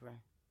maneuver.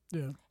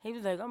 Yeah. He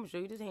was like, I'm going to show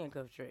you this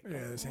handcuff trick.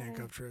 Yeah, this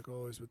handcuff trick,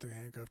 always with the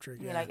handcuff trick.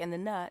 Yeah, like, and the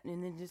knot,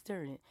 and then just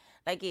turn it.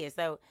 Like, yeah,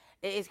 so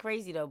it's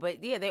crazy, though.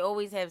 But, yeah, they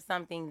always have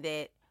something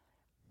that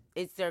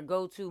it's their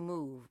go-to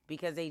move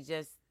because it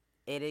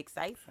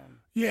excites them.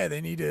 Yeah, they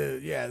need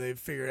to, they've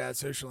figured out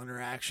social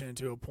interaction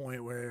to a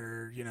point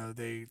where,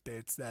 they're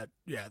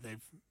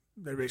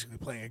basically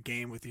playing a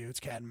game with you. It's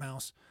cat and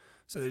mouse.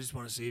 So they just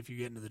want to see if you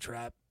get into the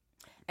trap.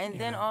 And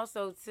then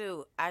also,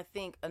 too, I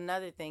think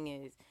another thing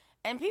is,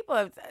 and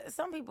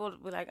some people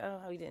be like,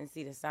 oh, you didn't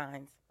see the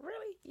signs.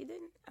 Really? You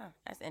didn't? Oh,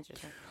 that's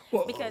interesting.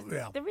 Well, because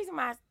the reason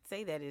why I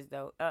say that is,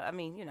 though, I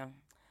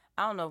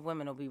don't know if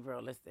women will be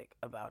realistic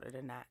about it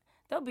or not.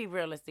 They'll be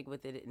realistic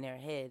with it in their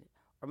head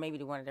or maybe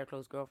to one of their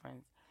close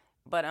girlfriends.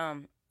 But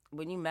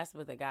when you mess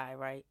with a guy,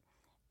 right,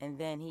 and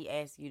then he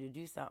asks you to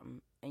do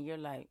something, and you're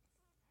like,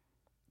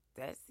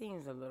 that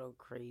seems a little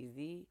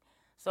crazy.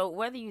 So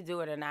whether you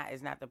do it or not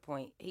is not the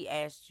point. He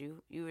asked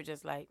you. You were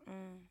just like,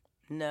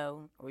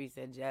 no, or you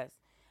said yes.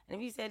 And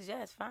if you said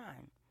yes,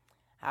 fine.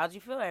 How'd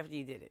you feel after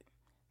you did it?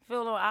 Feel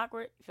a little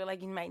awkward? Feel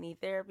like you might need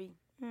therapy?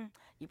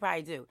 You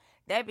probably do.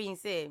 That being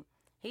said,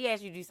 he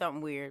asked you to do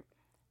something weird.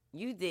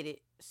 You did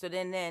it. So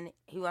then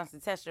he wants to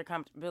test your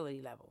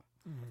comfortability level.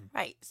 Mm-hmm.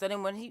 Right. So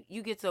then when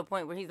you get to a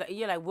point where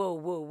you're like,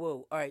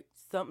 whoa. All right,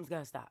 something's got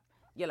to stop.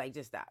 You're like,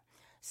 just stop.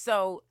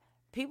 So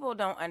people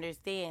don't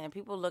understand.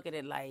 People look at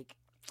it like,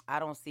 I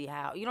don't see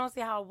how. You don't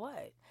see how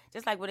what?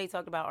 Just like when they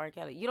talked about R.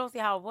 Kelly. You don't see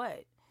how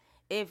what?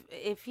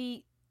 If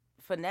he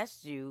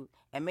finessed you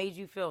and made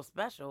you feel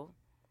special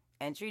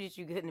and treated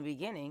you good in the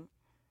beginning,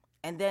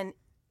 and then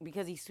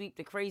because he swept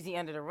the crazy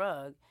under the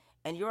rug,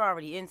 and you're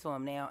already into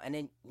him now, and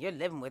then you're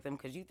living with him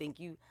because you think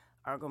you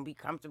are going to be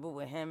comfortable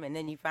with him, and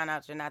then you find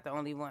out you're not the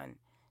only one.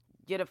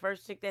 You're the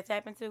first chick that's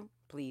happened to?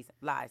 Please,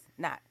 lies,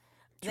 not.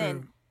 True.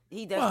 Then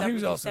he does well, stuff he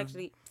was with you also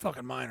sexually.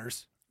 Fucking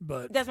minors.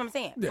 But that's what I'm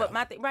saying. Yeah.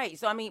 But right.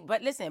 So I mean,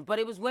 but listen, but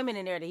it was women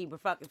in there that he was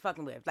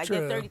fucking with. Like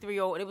that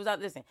 33-year-old. It was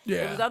listen.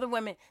 Yeah. It was other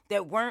women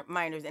that weren't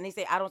minors, and they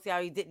say, I don't see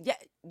how he did. Yeah,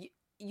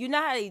 you know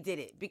how he did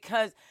it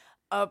because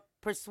a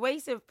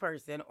persuasive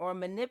person or a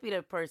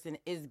manipulative person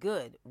is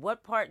good.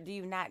 What part do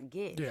you not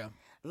get? Yeah.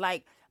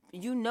 Like,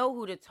 you know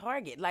who to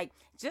target. Like,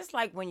 just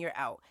like when you're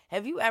out.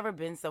 Have you ever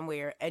been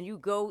somewhere and you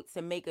go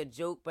to make a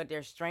joke, but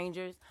they're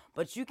strangers,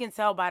 but you can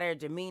tell by their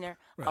demeanor,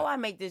 oh, I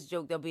make this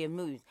joke, they'll be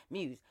amused.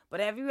 But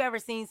have you ever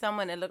seen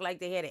someone that looked like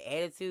they had an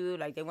attitude,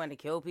 like they wanted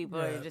to kill people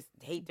or just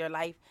hate their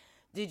life?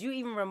 Did you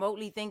even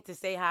remotely think to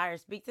say hi or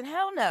speak to them?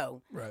 Hell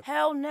no. Right.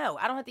 Hell no.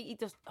 I don't have to eat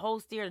this whole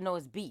steer to know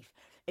it's beef.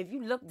 If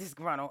you look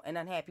disgruntled and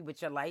unhappy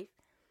with your life,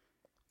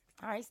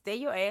 all right, stay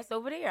your ass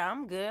over there.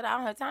 I'm good. I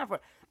don't have time for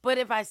it. But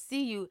if I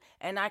see you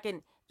and I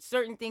can,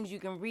 certain things you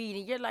can read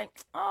and you're like,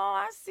 oh,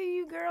 I see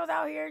you girls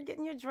out here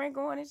getting your drink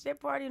on and shit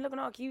party and looking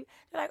all cute.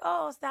 They're like,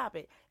 oh, stop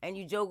it. And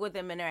you joke with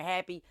them and they're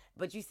happy,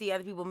 but you see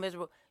other people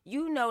miserable.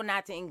 You know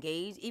not to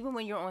engage, even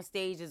when you're on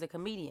stage as a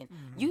comedian.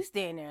 Mm-hmm. You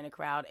stand there in the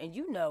crowd and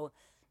you know,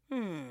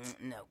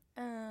 no,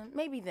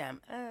 maybe them.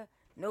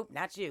 Nope,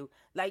 not you.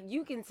 Like,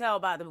 you can tell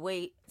by the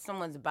way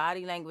someone's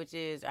body language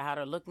is or how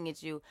they're looking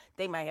at you.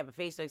 They might have a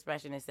facial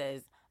expression that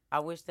says, I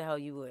wish the hell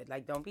you would.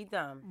 Like, don't be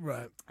dumb.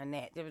 Right. And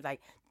that. It was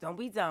like, don't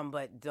be dumb,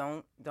 but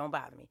don't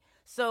bother me.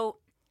 So,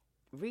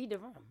 read the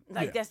room.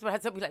 Like, that's what I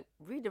tell people. Like,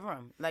 read the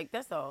room. Like,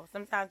 that's all.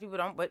 Sometimes people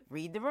don't, but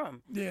read the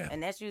room. Yeah.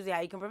 And that's usually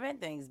how you can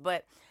prevent things.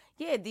 But,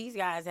 yeah, these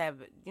guys have,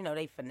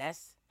 they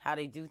finesse how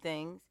they do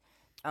things.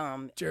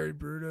 Jerry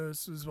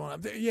Brudos was one.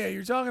 Yeah,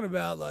 you're talking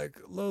about like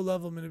low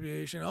level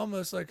manipulation,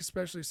 almost like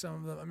especially some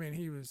of them. I mean,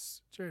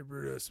 Jerry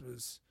Brudos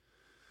was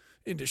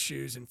into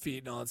shoes and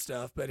feet and all that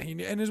stuff, but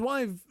and his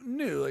wife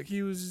knew like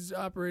he was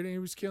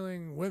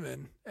killing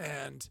women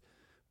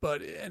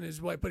but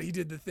he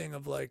did the thing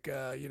of like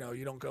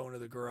you don't go into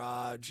the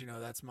garage,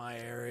 that's my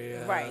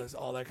area, right?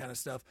 All that kind of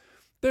stuff.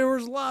 there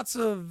was lots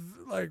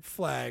of like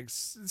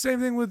flags. Same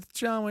thing with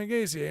John Wayne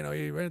Gacy. You know,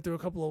 he ran through a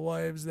couple of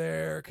wives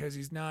there because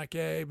he's not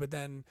gay, but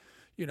then,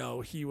 you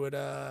know, he would,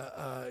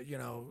 you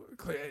know,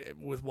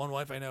 with one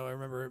wife, I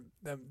remember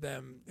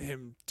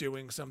him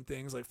doing some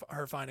things like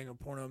her finding a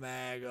porno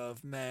mag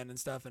of men and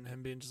stuff, and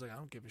him being just like, I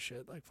don't give a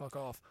shit, like fuck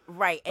off.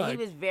 Right, and like,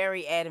 he was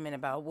very adamant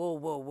about,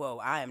 whoa,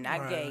 I am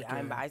not gay,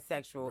 I'm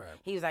bisexual. Right.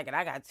 He was like, and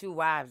I got 2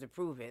 wives to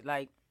prove it.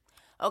 Like,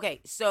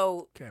 okay,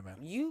 so man.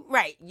 you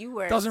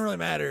were doesn't really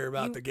matter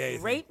about the gay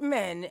rape thing.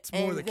 Men. It's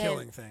more the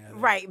killing thing.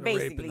 Right,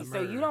 basically.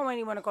 So you don't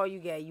really want to call you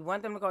gay. You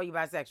want them to call you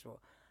bisexual.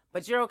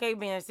 But you're okay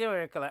being a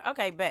serial killer.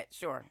 Okay, bet.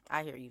 Sure.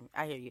 I hear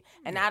you.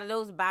 And out of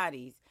those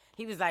bodies,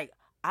 he was like,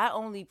 I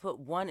only put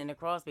 1 in the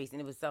crawl space,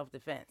 and it was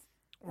self-defense.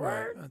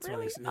 Right. That's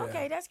really? Yeah.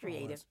 Okay, that's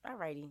creative. All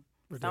righty.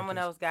 Someone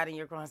else got in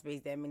your crawl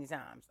space that many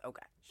times.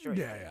 Okay, sure.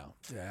 Yeah,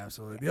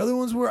 absolutely. The other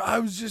ones were, I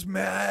was just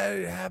mad.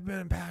 It happened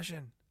in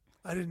passion.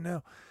 I didn't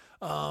know.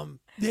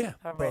 Yeah.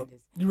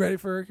 You ready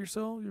for Irk Your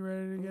Soul? You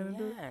ready to get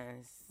into it?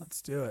 Yes.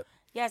 Let's do it.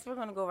 Yes, we're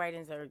going to go right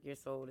into Irk Your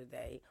Soul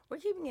today. We're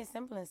keeping it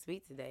simple and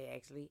sweet today,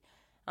 actually.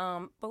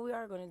 But we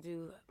are going to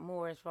do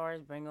more as far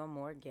as bring on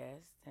more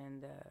guests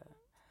and,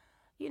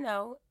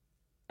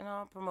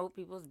 promote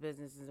people's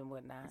businesses and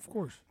whatnot. Of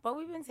course. But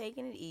we've been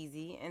taking it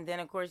easy. And then,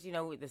 of course,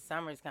 the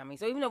summer's coming.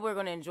 So even though we're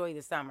going to enjoy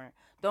the summer,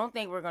 don't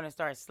think we're going to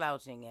start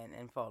slouching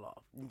and fall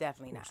off.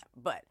 Definitely not.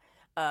 But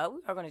we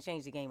are going to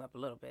change the game up a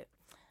little bit.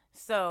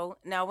 So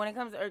now when it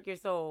comes to Irk Your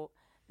Soul,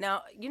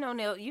 now,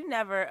 Neil, you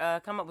never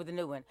come up with a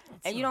new one.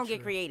 And you don't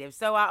get creative.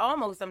 So I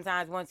almost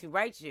sometimes want to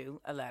write you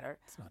a letter.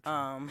 It's not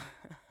true.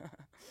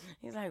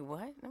 He's like,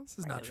 what? No, this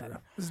is not true.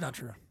 This is not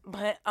true.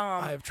 But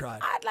I have tried.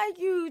 I'd like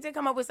you to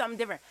come up with something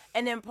different.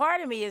 And then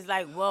part of me is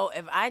like, well,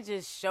 if I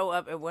just show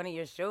up at one of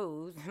your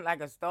shows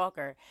like a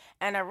stalker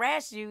and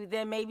harass you,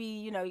 then maybe,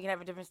 you can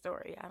have a different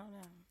story. I don't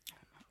know.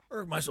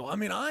 Irk my soul. I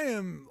mean, I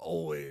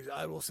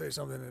will say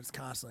something that's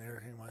constantly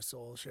irking my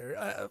soul, Sherry,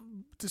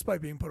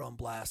 despite being put on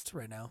blast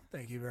right now.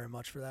 Thank you very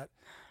much for that.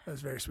 That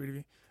was very sweet of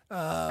you.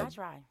 I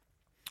try.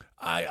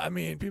 I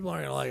mean, people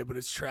aren't gonna like it, but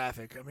it's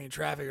traffic. I mean,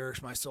 traffic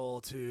irks my soul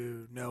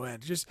to no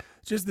end. Just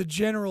the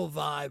general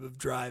vibe of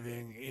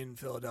driving in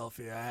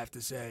Philadelphia, I have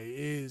to say,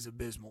 is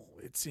abysmal.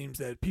 It seems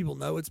that people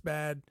know it's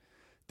bad.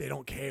 They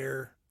don't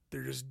care.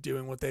 They're just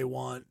doing what they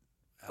want,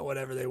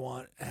 whatever they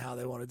want, and how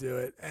they want to do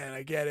it. And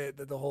I get it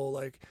that the whole,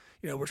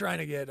 we're trying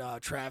to get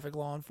traffic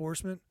law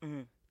enforcement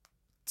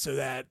so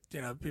that,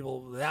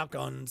 people without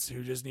guns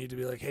who just need to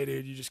be like, hey,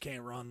 dude, you just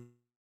can't run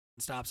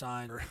stop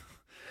sign or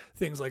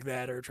things like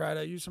that, or try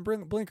to use some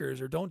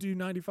blinkers, or don't do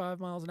 95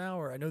 miles an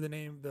hour. I know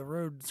the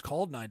road is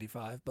called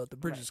 95, but the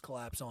bridges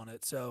collapse on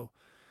it. So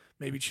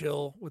maybe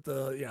chill with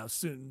the,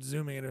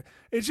 zooming in.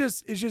 It's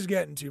just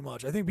getting too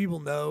much. I think people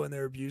know and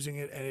they're abusing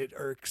it, and it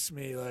irks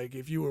me. Like,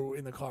 if you were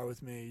in the car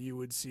with me, you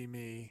would see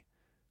me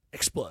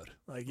explode.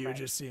 Like, you would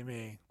just see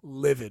me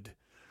livid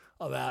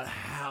about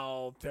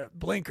how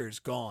blinkers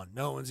gone.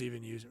 No one's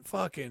even using.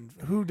 Fucking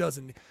who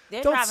doesn't?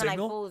 They're don't driving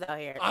signal. like fools out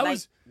here.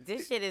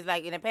 This shit is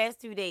like, in the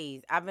past 2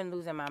 days, I've been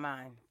losing my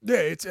mind. Yeah,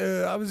 it's.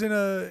 I was in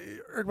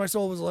Irk my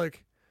soul was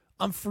like,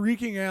 I'm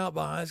freaking out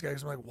behind this guy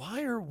because I'm like,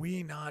 why are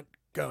we not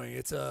going?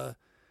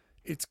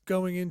 It's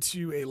going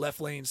into a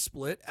left lane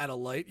split at a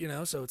light,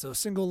 so it's a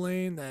single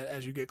lane that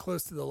as you get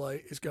close to the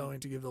light is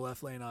going to give the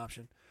left lane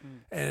option.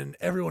 And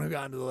everyone who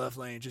got into the left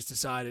lane just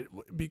decided,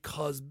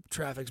 because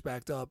traffic's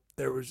backed up,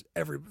 there was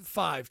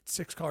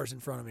 5-6 cars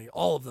in front of me,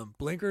 all of them,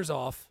 blinkers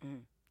off.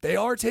 They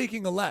are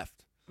taking a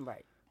left.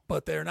 Right.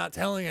 But they're not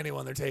telling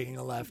anyone they're taking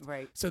a left.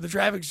 Right. So the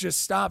traffic's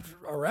just stopped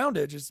around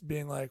it, just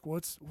being like,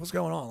 what's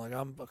going on? Like,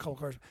 I'm a couple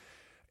cars.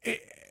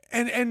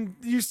 And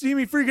you see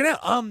me freaking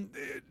out.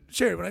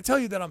 Sherry, when I tell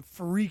you that I'm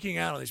freaking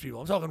out on these people,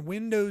 I'm talking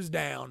windows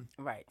down,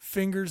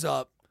 fingers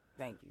up.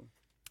 Thank you.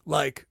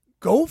 Like,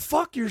 go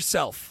fuck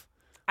yourself.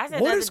 I said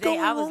the other day,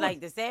 I was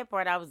like, the sad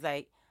part, I was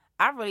like,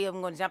 I really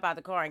am going to jump out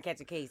the car and catch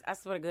a case. I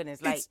swear to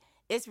goodness. Like,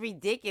 it's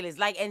ridiculous.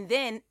 Like, and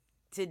then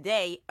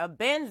today, a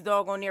Benz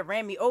dog on there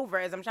ran me over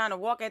as I'm trying to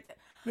walk at.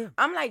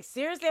 I'm like,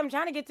 seriously, I'm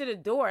trying to get to the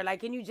door. Like,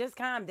 can you just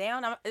calm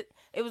down?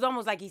 It was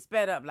almost like he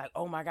sped up. Like,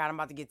 oh my God, I'm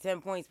about to get 10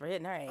 points for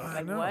hitting her ass.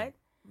 Like, what?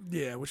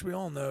 Yeah, which we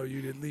all know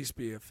you'd at least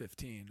be a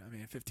 15. I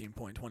mean, a 15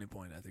 point, 20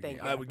 point. I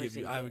think I would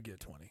get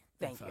 20.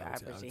 Thank you. I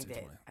appreciate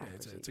that.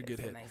 It's a good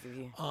hit. Nice of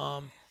you.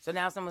 So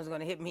now someone's going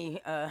to hit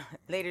me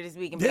later this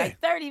week and be like,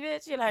 30,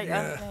 bitch. You're like,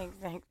 thanks.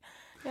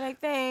 You're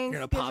like, thanks. You're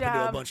going to pop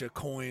into a bunch of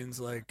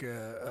coins like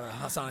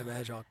Sonic the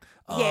Hedgehog.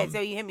 Yeah, so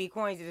you hit me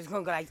coins, it's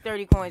going to go like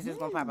 30 coins just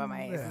going to pop out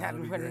my ass.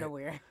 Not running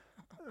nowhere.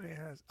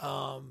 Yes.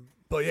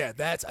 But yeah,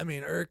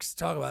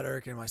 talk about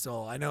irking my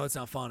soul. I know it's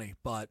not funny,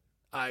 but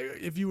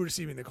if you were to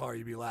see me in the car,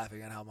 you'd be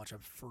laughing at how much I'm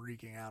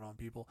freaking out on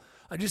people.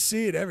 I just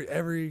see it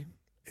every.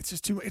 It's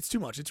just it's too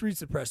much. It's reached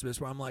the precipice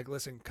where I'm like,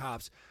 listen,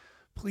 cops,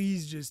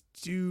 please just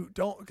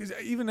don't, because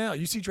even now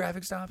you see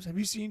traffic stops. Have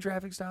you seen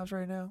traffic stops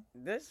right now?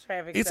 This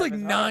traffic. It's like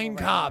 9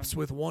 cops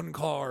with one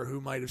car who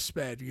might have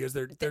sped because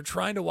they're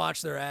trying to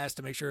watch their ass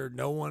to make sure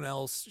no one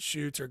else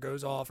shoots or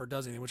goes off or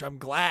does anything, which I'm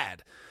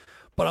glad.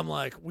 But I'm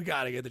like, we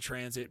got to get the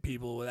transit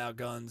people without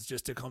guns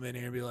just to come in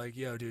here and be like,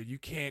 yo, dude, you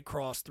can't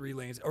cross 3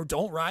 lanes or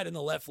don't ride in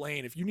the left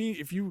lane. If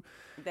you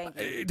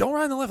don't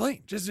ride in the left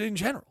lane, just in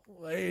general.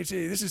 This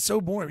is so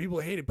boring.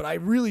 People hate it, but I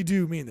really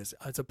do mean this.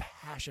 It's a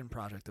passion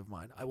project of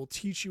mine. I will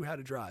teach you how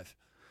to drive.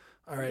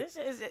 All right.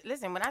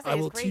 Listen, when I say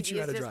it's crazy,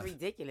 it's just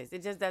ridiculous.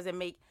 It just doesn't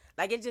make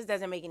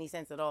any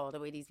sense at all the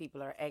way these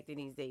people are acting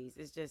these days.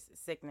 It's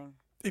just sickening.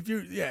 If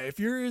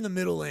you're in the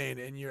middle lane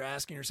and you're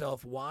asking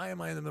yourself, why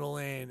am I in the middle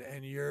lane?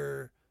 And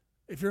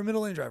if you're a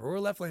middle lane driver or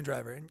a left lane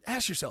driver, and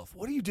ask yourself,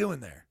 what are you doing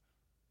there?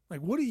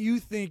 Like, what do you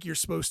think you're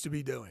supposed to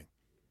be doing?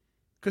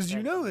 Because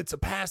you know it's a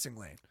passing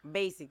lane.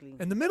 Basically.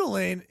 And the middle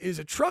lane is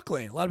a truck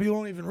lane. A lot of people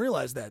don't even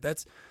realize that.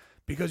 That's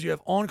because you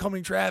have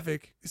oncoming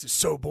traffic. This is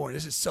so boring.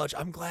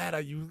 I'm glad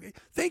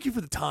thank you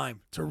for the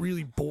time to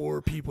really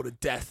bore people to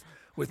death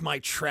with my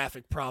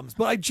traffic problems.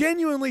 But I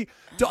genuinely,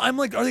 I'm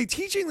like, are they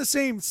teaching the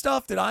same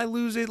stuff? Did I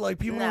lose it? Like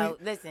people. No,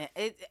 listen.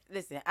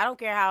 I don't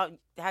care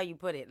how you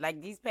put it.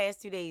 Like these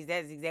past 2 days,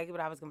 that's exactly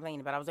what I was complaining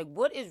about. I was like,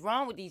 what is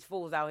wrong with these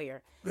fools out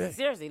here? Yeah.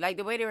 Seriously, like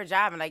the way they were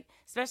driving, like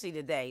especially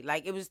today.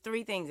 Like it was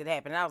 3 things that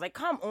happened. And I was like,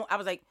 come on. I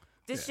was like,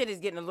 this shit is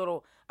getting a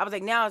little. I was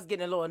like, now it's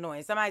getting a little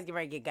annoying. Somebody's getting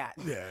ready to get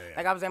got. Yeah.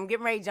 Like I was like, I'm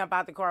getting ready to jump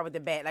out the car with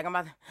the bat. Like I'm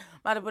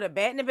about to put a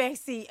bat in the back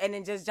seat and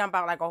then just jump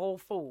out like a whole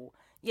fool.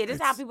 Yeah, this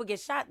is how people get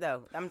shot,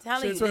 though. I'm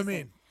telling you. That's what I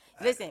mean.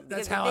 Listen,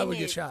 that's how I would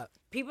get shot.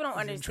 People don't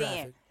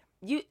understand.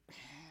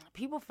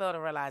 People fail to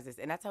realize this,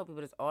 and I tell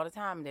people this all the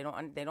time. They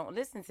don't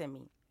listen to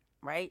me,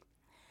 right?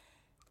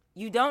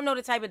 You don't know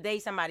the type of day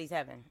somebody's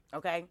having.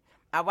 Okay,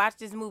 I watched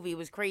this movie. It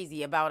was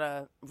crazy about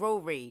a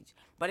road rage,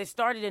 but it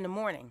started in the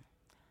morning.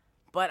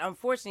 But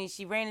unfortunately,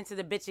 she ran into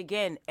the bitch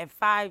again at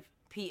 5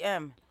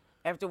 p.m.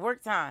 after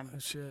work time. Oh,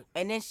 shit.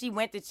 And then she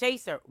went to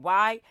chase her.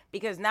 Why?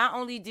 Because not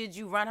only did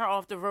you run her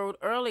off the road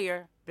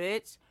earlier,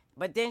 bitch,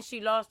 but then she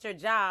lost her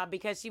job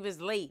because she was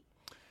late.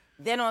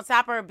 Then on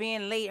top of her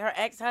being late, her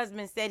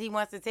ex-husband said he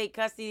wants to take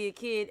custody of the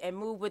kid and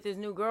move with his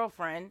new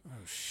girlfriend.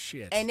 Oh,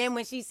 shit. And then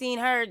when she seen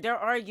her, they're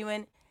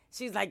arguing.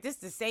 She's like, this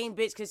is the same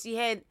bitch because she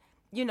had,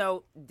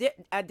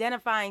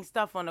 identifying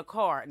stuff on the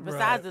car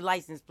besides the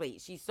license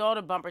plate. She saw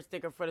the bumper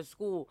sticker for the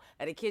school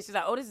at the kid. She's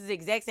like, oh, this is the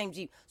exact same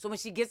Jeep. So when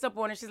she gets up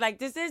on her, she's like,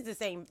 this is the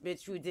same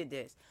bitch who did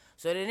this.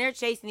 So then they're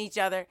chasing each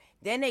other.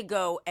 Then they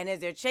go, and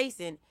as they're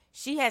chasing,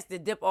 she has to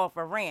dip off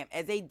a ramp.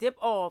 As they dip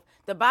off,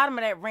 the bottom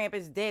of that ramp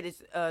is dead.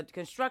 It's a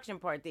construction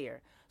part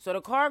there. So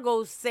the car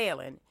goes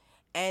sailing,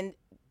 and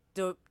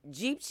the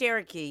Jeep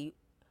Cherokee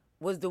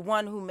was the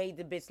one who made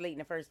the bitch late in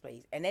the first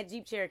place. And that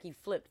Jeep Cherokee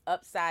flipped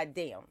upside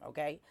down,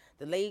 okay?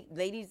 The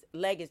lady's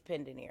leg is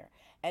pinned in there.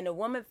 And the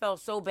woman felt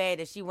so bad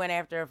that she went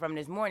after her from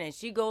this morning.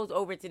 She goes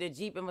over to the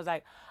Jeep and was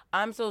like,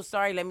 I'm so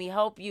sorry, let me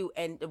help you.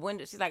 And the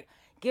window, she's like,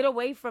 get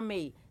away from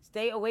me.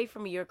 Stay away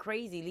from me. You're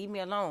crazy. Leave me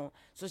alone.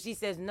 So she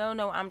says,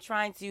 no, I'm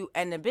trying to.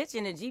 And the bitch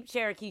in the Jeep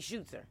Cherokee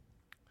shoots her.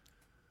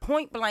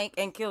 Point blank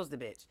and kills the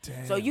bitch.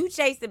 Damn. So you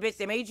chased the bitch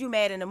that made you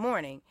mad in the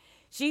morning.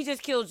 She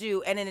just killed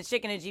you. And then the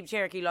chick in the Jeep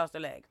Cherokee lost her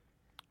leg.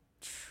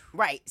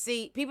 Right.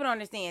 See, people don't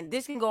understand.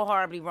 This can go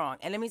horribly wrong.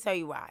 And let me tell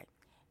you why.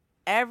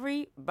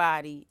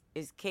 Everybody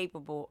is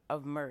capable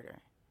of murder.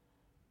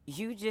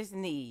 You just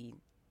need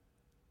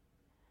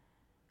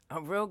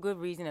a real good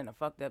reason and a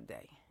fucked up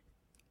day.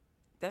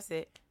 That's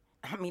it.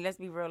 I mean, let's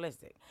be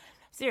realistic.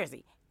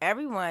 Seriously,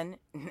 everyone,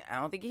 I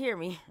don't think you hear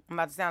me. I'm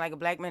about to sound like a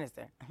black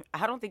minister.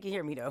 I don't think you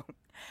hear me, though.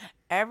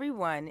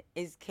 Everyone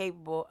is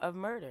capable of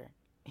murder.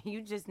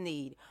 You just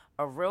need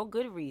a real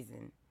good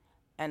reason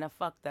and a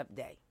fucked up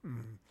day.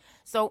 Mm-hmm.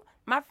 So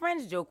my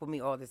friends joke with me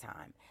all the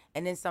time.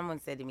 And then someone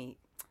said to me,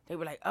 they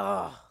were like,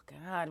 oh,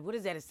 God, what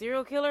is that, a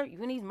serial killer?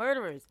 You need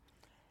murderers.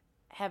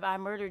 Have I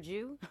murdered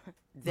you?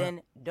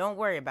 Then don't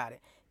worry about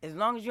it. As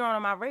long as you're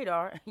on my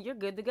radar, you're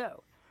good to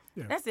go.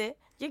 Yeah. That's it.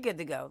 You're good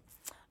to go.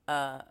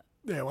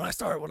 Yeah, when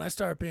I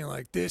start being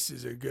like, this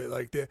is a good,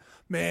 like,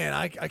 man,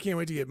 I can't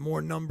wait to get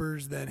more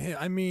numbers than him.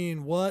 I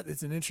mean, what?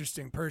 It's an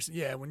interesting person.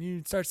 Yeah, when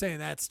you start saying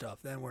that stuff,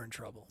 then we're in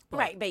trouble. But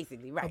right,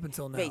 basically, right. Up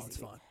until now, it's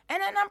fine.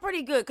 And then I'm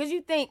pretty good, because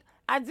you think,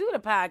 I do the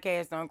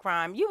podcast on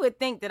crime. You would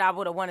think that I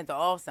would have wanted to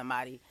off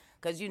somebody,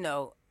 because, I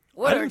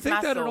didn't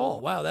think that at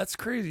all. Wow, that's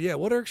crazy. Yeah,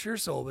 what irks your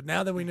soul? But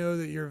now that we know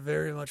that you're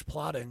very much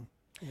plotting,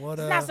 what?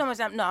 It's not so much.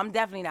 I'm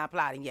definitely not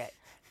plotting yet.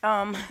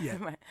 Yeah.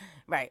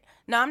 Right.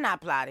 No, I'm not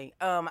plotting.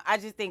 I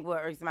just think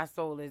what irks my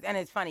soul is, and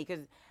it's funny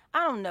because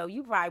I don't know.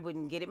 You probably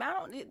wouldn't get it.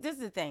 This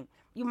is the thing.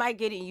 You might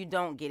get it and you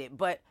don't get it,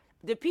 but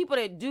the people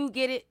that do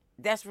get it,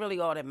 that's really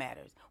all that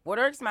matters. What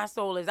irks my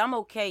soul is I'm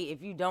okay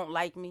if you don't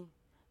like me,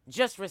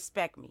 just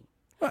respect me.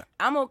 What?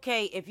 I'm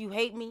okay if you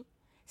hate me,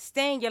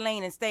 stay in your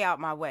lane and stay out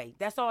my way.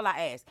 That's all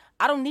I ask.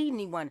 I don't need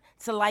anyone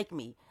to like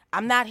me.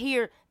 I'm not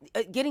here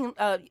getting,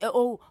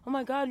 oh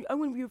my God, I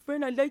want to be your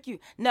friend, I like you.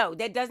 No,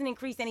 that doesn't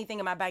increase anything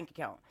in my bank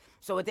account.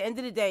 So at the end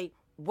of the day,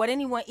 what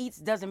anyone eats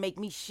doesn't make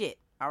me shit,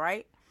 all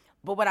right?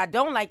 But what I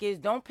don't like is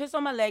don't piss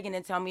on my leg and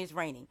then tell me it's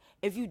raining.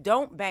 If you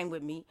don't bang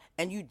with me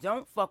and you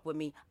don't fuck with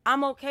me,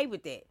 I'm okay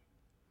with that.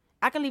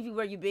 I can leave you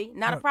where you be,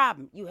 not a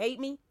problem. You hate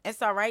me,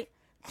 it's all right.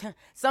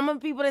 Some of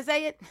the people that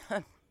say it,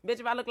 Bitch,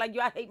 if I look like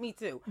you, I hate me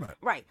too.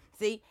 Right.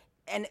 See?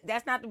 And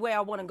that's not the way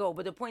I want to go.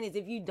 But the point is,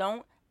 if you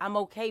don't, I'm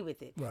okay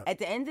with it. Right. At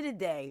the end of the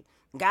day,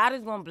 God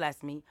is going to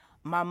bless me.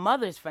 My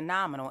mother's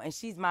phenomenal, and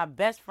she's my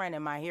best friend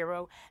and my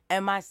hero,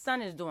 and my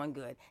son is doing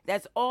good.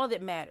 That's all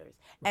that matters.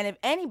 And if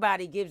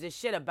anybody gives a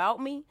shit about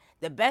me,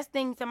 the best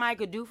thing somebody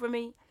could do for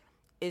me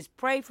is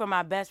pray for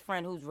my best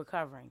friend who's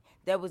recovering,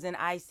 that was in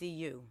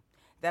ICU,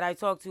 that I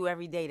talk to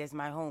every day, that's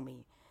my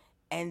homie,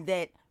 and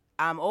that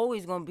I'm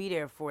always going to be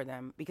there for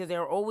them because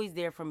they're always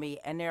there for me,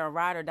 and they're a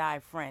ride or die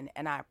friend,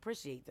 and I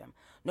appreciate them.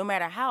 No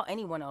matter how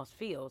anyone else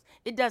feels,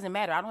 it doesn't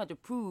matter. I don't have to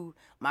prove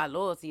my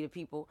loyalty to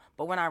people,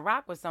 but when I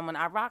rock with someone,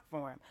 I rock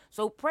for him.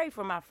 So pray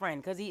for my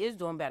friend because he is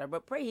doing better,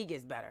 but pray he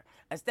gets better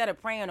instead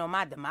of praying on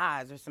my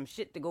demise or some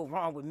shit to go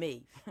wrong with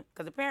me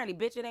because apparently,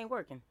 bitch, it ain't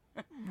working.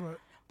 Right.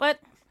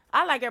 But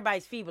I like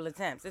everybody's feeble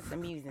attempts. It's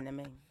amusing to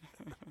me.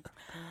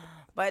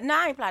 But no,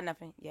 I ain't plotting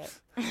nothing yet.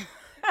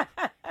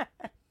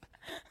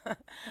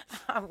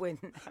 I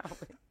wouldn't.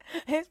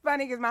 It's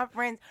funny because my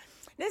friends,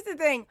 this is the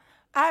thing.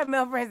 I have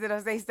male friends that'll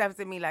say stuff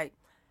to me like,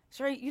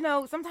 Sheree, you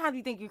know, sometimes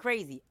you think you're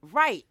crazy.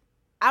 Right.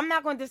 I'm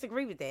not going to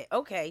disagree with that.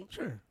 Okay.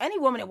 Sure. Any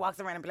woman that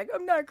walks around and be like,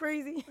 I'm not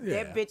crazy.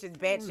 Yeah. That bitch is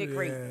batshit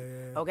crazy.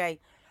 Yeah. Okay.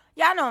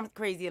 Yeah, I know I'm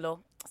crazy a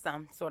little.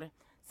 Some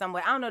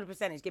way. I don't know the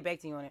percentage. Get back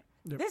to you on it.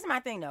 Yep. This is my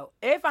thing, though.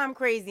 If I'm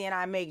crazy and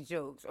I make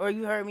jokes, or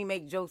you heard me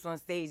make jokes on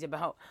stage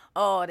about,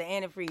 oh, the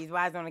antifreeze,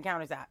 why is it on the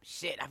countertop?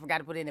 Shit, I forgot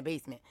to put it in the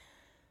basement.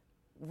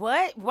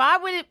 What? Why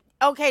would it?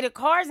 Okay, the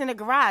car's in the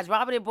garage.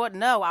 Why would it bought?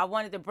 No, I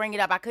wanted to bring it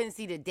up. I couldn't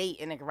see the date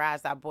in the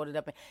garage, so I bought it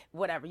up. And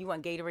whatever. You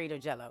want Gatorade or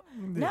Jello?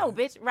 Yeah. No,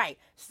 bitch. Right.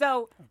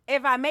 So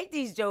if I make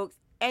these jokes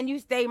and you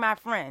stay my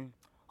friend,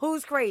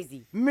 who's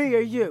crazy? Me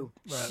or you?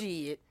 Right.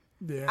 Shit.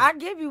 Yeah. I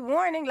give you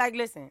warning. Like,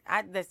 listen.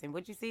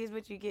 What you see is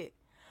what you get.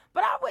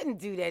 But I wouldn't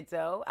do that,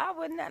 though. I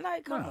wouldn't.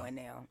 Like, come on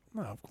now.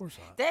 No, of course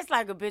not. That's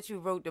like a bitch who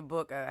wrote the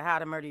book, How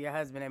to Murder Your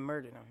Husband and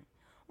Murdered Him.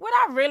 Would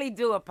I really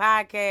do a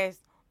podcast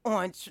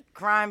on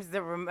crimes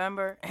to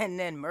remember and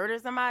then murder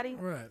somebody?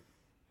 Right.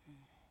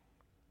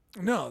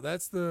 No,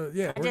 that's the,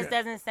 yeah. It just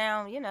doesn't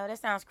sound, that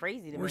sounds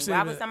crazy to me.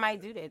 Why would somebody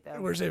do that, though?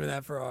 We're saving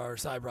that for our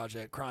side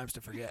project, Crimes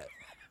to Forget.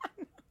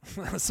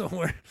 so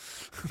we're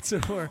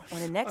on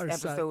the next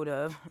episode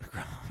of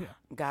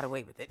Got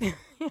Away with It.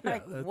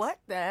 Like, what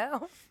the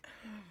hell?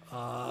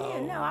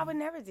 No, I would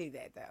never do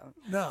that, though.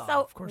 No,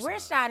 so of course we're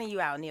not. shouting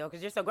you out, Neil,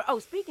 because you're so great. Oh,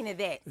 speaking of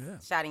that,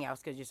 shouting out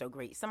because you're so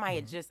great. Somebody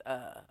had just,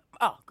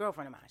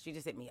 girlfriend of mine, she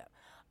just hit me up.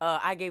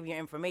 I gave you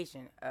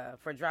information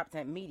for Drop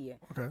Tent Media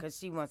because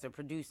she wants a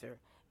producer.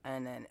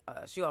 And then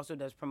she also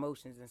does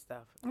promotions and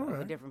stuff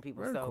for different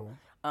people. Very so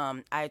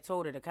cool. I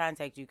told her to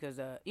contact you because,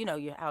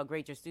 how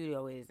great your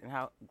studio is and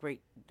how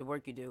great the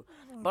work you do.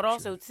 But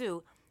also,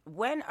 too,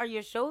 when are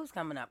your shows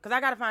coming up? Because I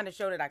got to find a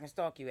show that I can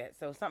stalk you at.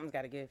 So something's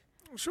got to give.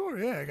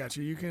 Sure, yeah, I got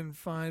you. You can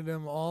find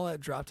them all at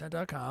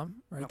droptent.com,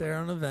 right there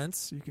on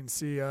events. You can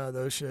see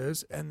those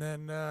shows. And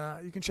then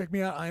you can check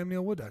me out,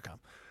 IamNeilWood.com.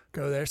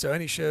 Go there. So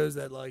any shows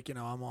that,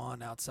 I'm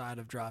on outside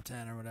of Drop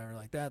 10 or whatever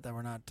like that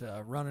we're not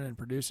running and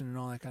producing and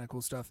all that kind of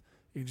cool stuff,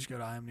 you can just go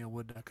to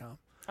IamNeilWood.com.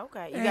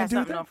 Okay. You got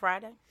something on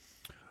Friday?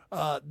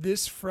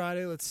 This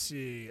Friday, let's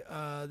see.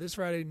 This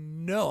Friday,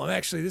 no.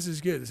 This is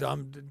good. So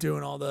I'm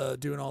doing all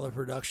the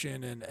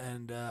production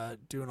and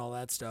doing all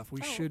that stuff.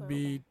 We should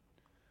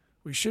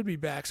be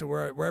back. So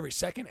we're every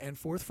second and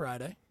fourth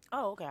Friday.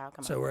 Oh, okay. I'll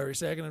come. So we're every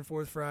second and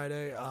fourth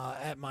Friday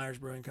at Myers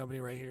Brewing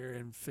Company right here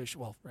in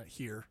right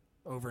here.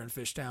 Over in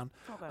Fishtown,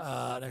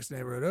 next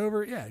neighborhood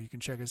over. Yeah, you can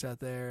check us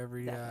out there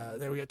every.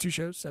 There we got two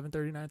shows,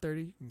 7:30,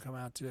 9:30. You can come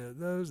out to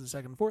those, the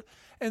second and fourth,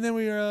 and then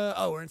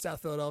we're in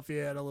South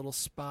Philadelphia at a little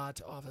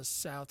spot off of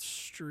South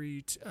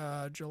Street,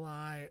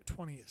 July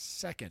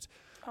 22nd.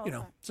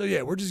 So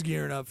yeah, we're just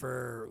gearing up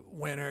for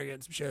winter,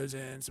 getting some shows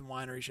in, some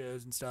winery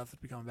shows and stuff to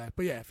be coming back.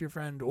 But yeah, if your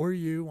friend or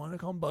you want to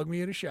come bug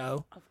me at a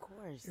show, of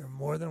course, you're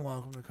more than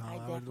welcome to come.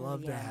 I would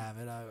love to have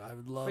it. I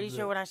would love. Pretty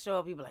sure when I show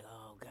up, people are like,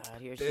 oh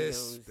God, here she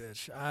goes.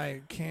 Bitch,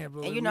 I can't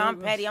believe. And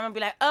I'm petty. I'm gonna be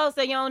like, oh,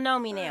 so you don't know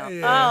me now?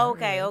 Oh,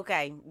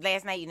 okay.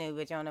 Last night you knew,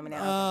 but you don't know me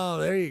now. Oh,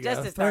 there you go.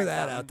 Just to throw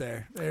that out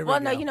there. Well,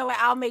 no, you know what?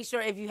 I'll make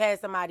sure if you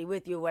had somebody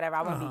with you or whatever,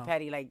 I won't be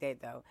petty like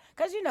that though.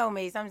 Cause you know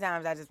me,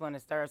 sometimes I just want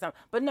to stir something.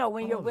 But no,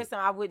 when you're with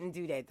someone, I wouldn't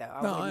do that though.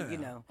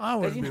 I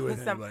wouldn't be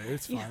with anybody.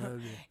 It's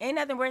fine. Ain't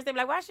nothing worse. They be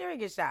like, why Sherry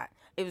get shot?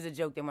 It was a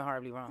joke that went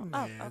horribly wrong.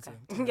 Oh, okay.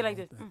 You get like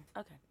this.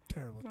 Okay.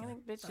 Terrible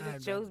thing. Bitch should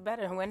have chose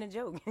better and went a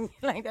joke.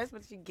 Like, that's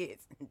what she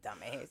gets,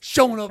 dumbass.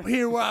 Showing up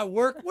here where I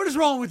work. What is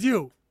wrong with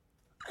you?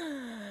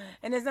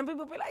 And then some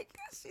people be like,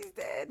 she's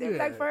dead. They be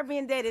like, for her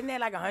being dead, isn't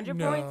that like 100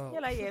 points?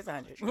 You're like, yeah, it's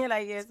 100. You're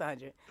like, yeah, it's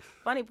 100.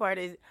 Funny part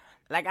is,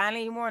 like, I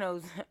ain't more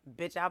knows,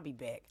 bitch, I'll be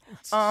back.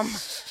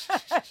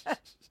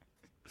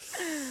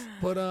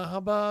 But how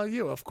about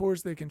you? Of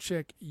course, they can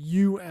check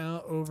you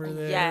out over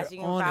there. Yes, you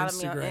can follow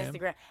Instagram. me on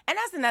Instagram. And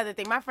that's another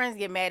thing. My friends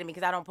get mad at me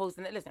because I don't post.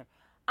 Listen,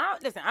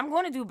 I'm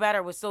going to do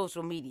better with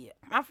social media.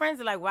 My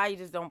friends are like, why you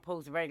just don't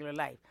post regular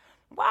life?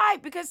 Why?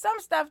 Because some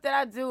stuff that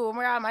I do and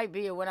where I might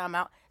be or when I'm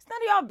out, it's none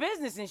of y'all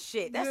business and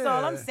shit. That's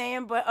all I'm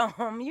saying. But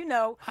you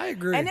know, I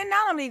agree. And then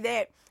not only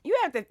that, you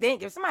have to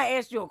think if somebody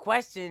asks you a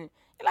question,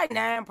 you're like,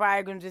 nah, I'm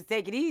probably gonna just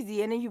take it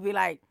easy, and then you be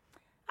like,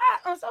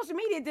 on social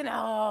media, then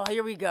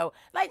here we go.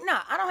 Like,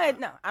 I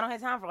don't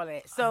have time for all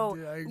that. So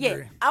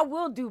I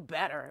will do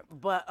better,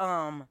 but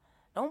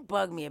don't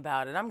bug me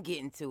about it. I'm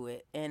getting to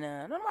it, and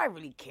nobody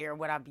really care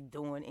what I be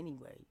doing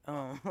anyway.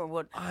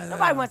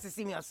 Nobody wants to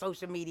see me on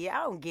social media.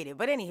 I don't get it.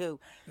 But anywho,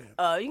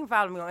 you can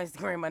follow me on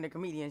Instagram under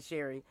Comedian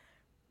Sherry,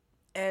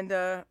 and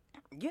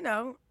you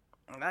know,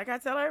 like I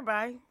tell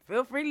everybody,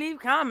 feel free to leave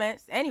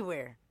comments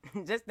anywhere.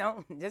 just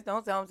don't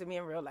tell them to me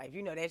in real life.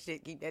 You know that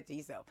shit. Keep that to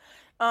yourself.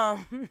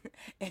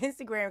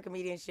 Instagram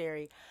Comedian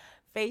Sherry,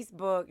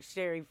 Facebook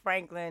Sherry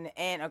Franklin,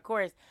 and of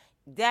course,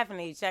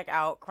 definitely check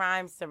out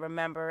Crimes to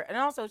Remember, and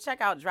also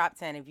check out Drop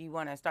 10 if you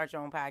want to start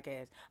your own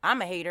podcast.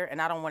 I'm a hater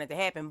and I don't want it to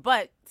happen,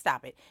 but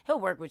stop it. He'll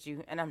work with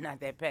you, and I'm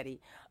not that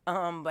petty.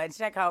 But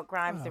check out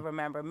Crimes to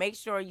Remember. Make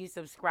sure you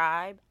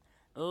subscribe,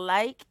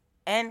 like,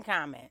 and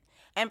comment.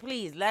 And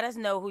please let us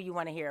know who you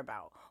want to hear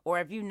about, or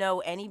if you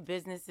know any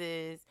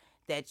businesses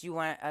that you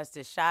want us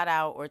to shout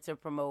out or to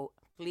promote,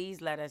 please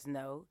let us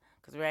know,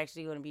 because we're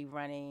actually going to be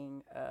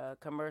running a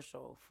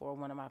commercial for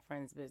one of my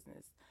friends'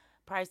 business,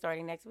 probably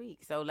starting next week.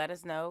 So let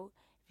us know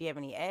if you have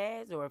any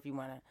ads or if you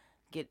want to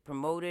get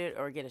promoted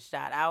or get a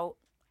shout out.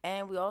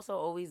 And we also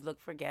always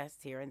look for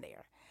guests here and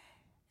there.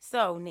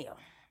 So, Neil,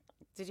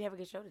 did you have a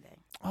good show today?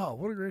 Oh,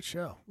 what a great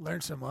show.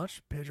 Learned so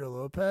much. Pedro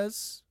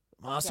Lopez.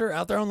 Monster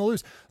out there on the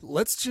loose.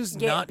 Let's just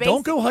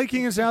don't go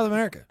hiking in South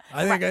America.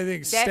 I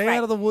think stay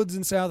out of the woods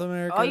in South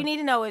America. All you need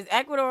to know is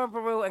Ecuador,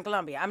 Peru, and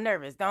Colombia. I'm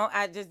nervous.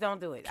 Just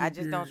don't do it. I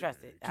just don't trust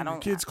it. Keep your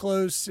kids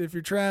close if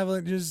you're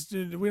traveling.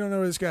 We don't know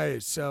where this guy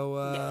is. So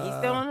he's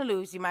still on the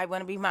loose. You might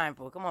want to be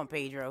mindful. Come on,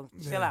 Pedro.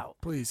 Chill out.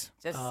 Please.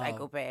 Just a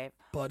psychopath.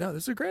 But no,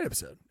 this is a great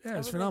episode. Yeah,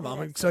 it's phenomenal.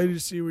 I'm excited to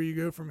see where you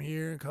go from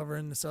here,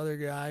 covering this other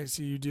guy.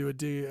 See you do a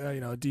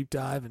deep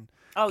dive and.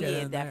 Oh,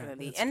 yeah,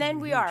 definitely. And then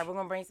we're going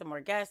to bring some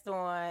more guests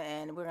on,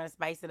 and we're going to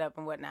spice it up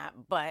and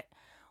whatnot. But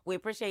we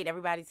appreciate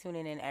everybody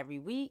tuning in every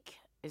week.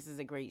 This is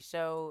a great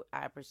show.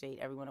 I appreciate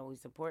everyone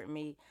always supporting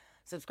me,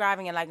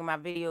 subscribing and liking my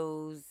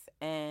videos.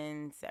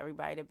 And to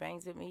everybody that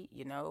bangs with me,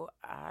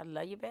 I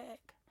love you back.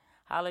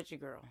 Holla at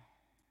your girl.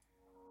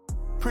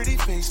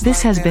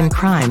 This has been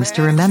Crimes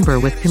to Remember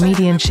with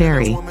Comedian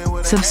Sherry.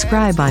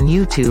 Subscribe on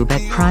YouTube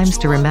at Crimes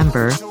to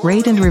Remember,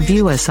 rate and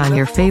review us on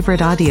your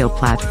favorite audio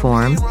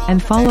platform, and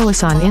follow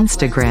us on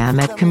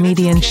Instagram at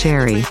Comedian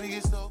Sherry.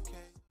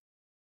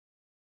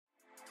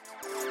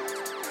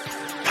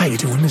 How you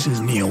doing? This is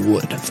Neil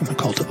Wood from the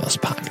Cult of Us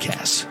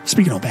podcast,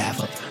 speaking on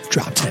behalf of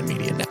Drop 10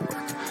 Media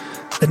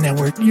Network, the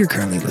network you're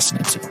currently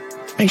listening to.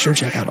 Make sure to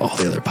check out all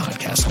the other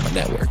podcasts on the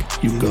network.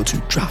 You can go to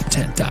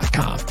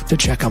drop10.com to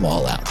check them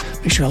all out.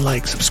 Make sure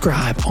to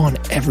subscribe on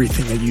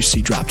everything that you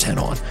see Drop 10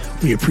 on.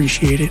 We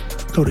appreciate it.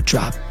 Go to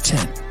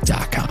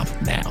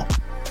drop10.com now.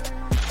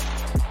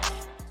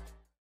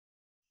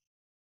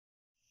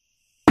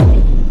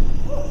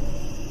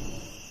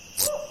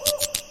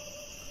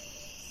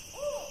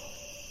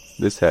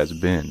 This has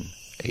been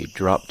a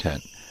Drop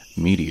 10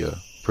 Media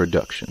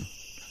production.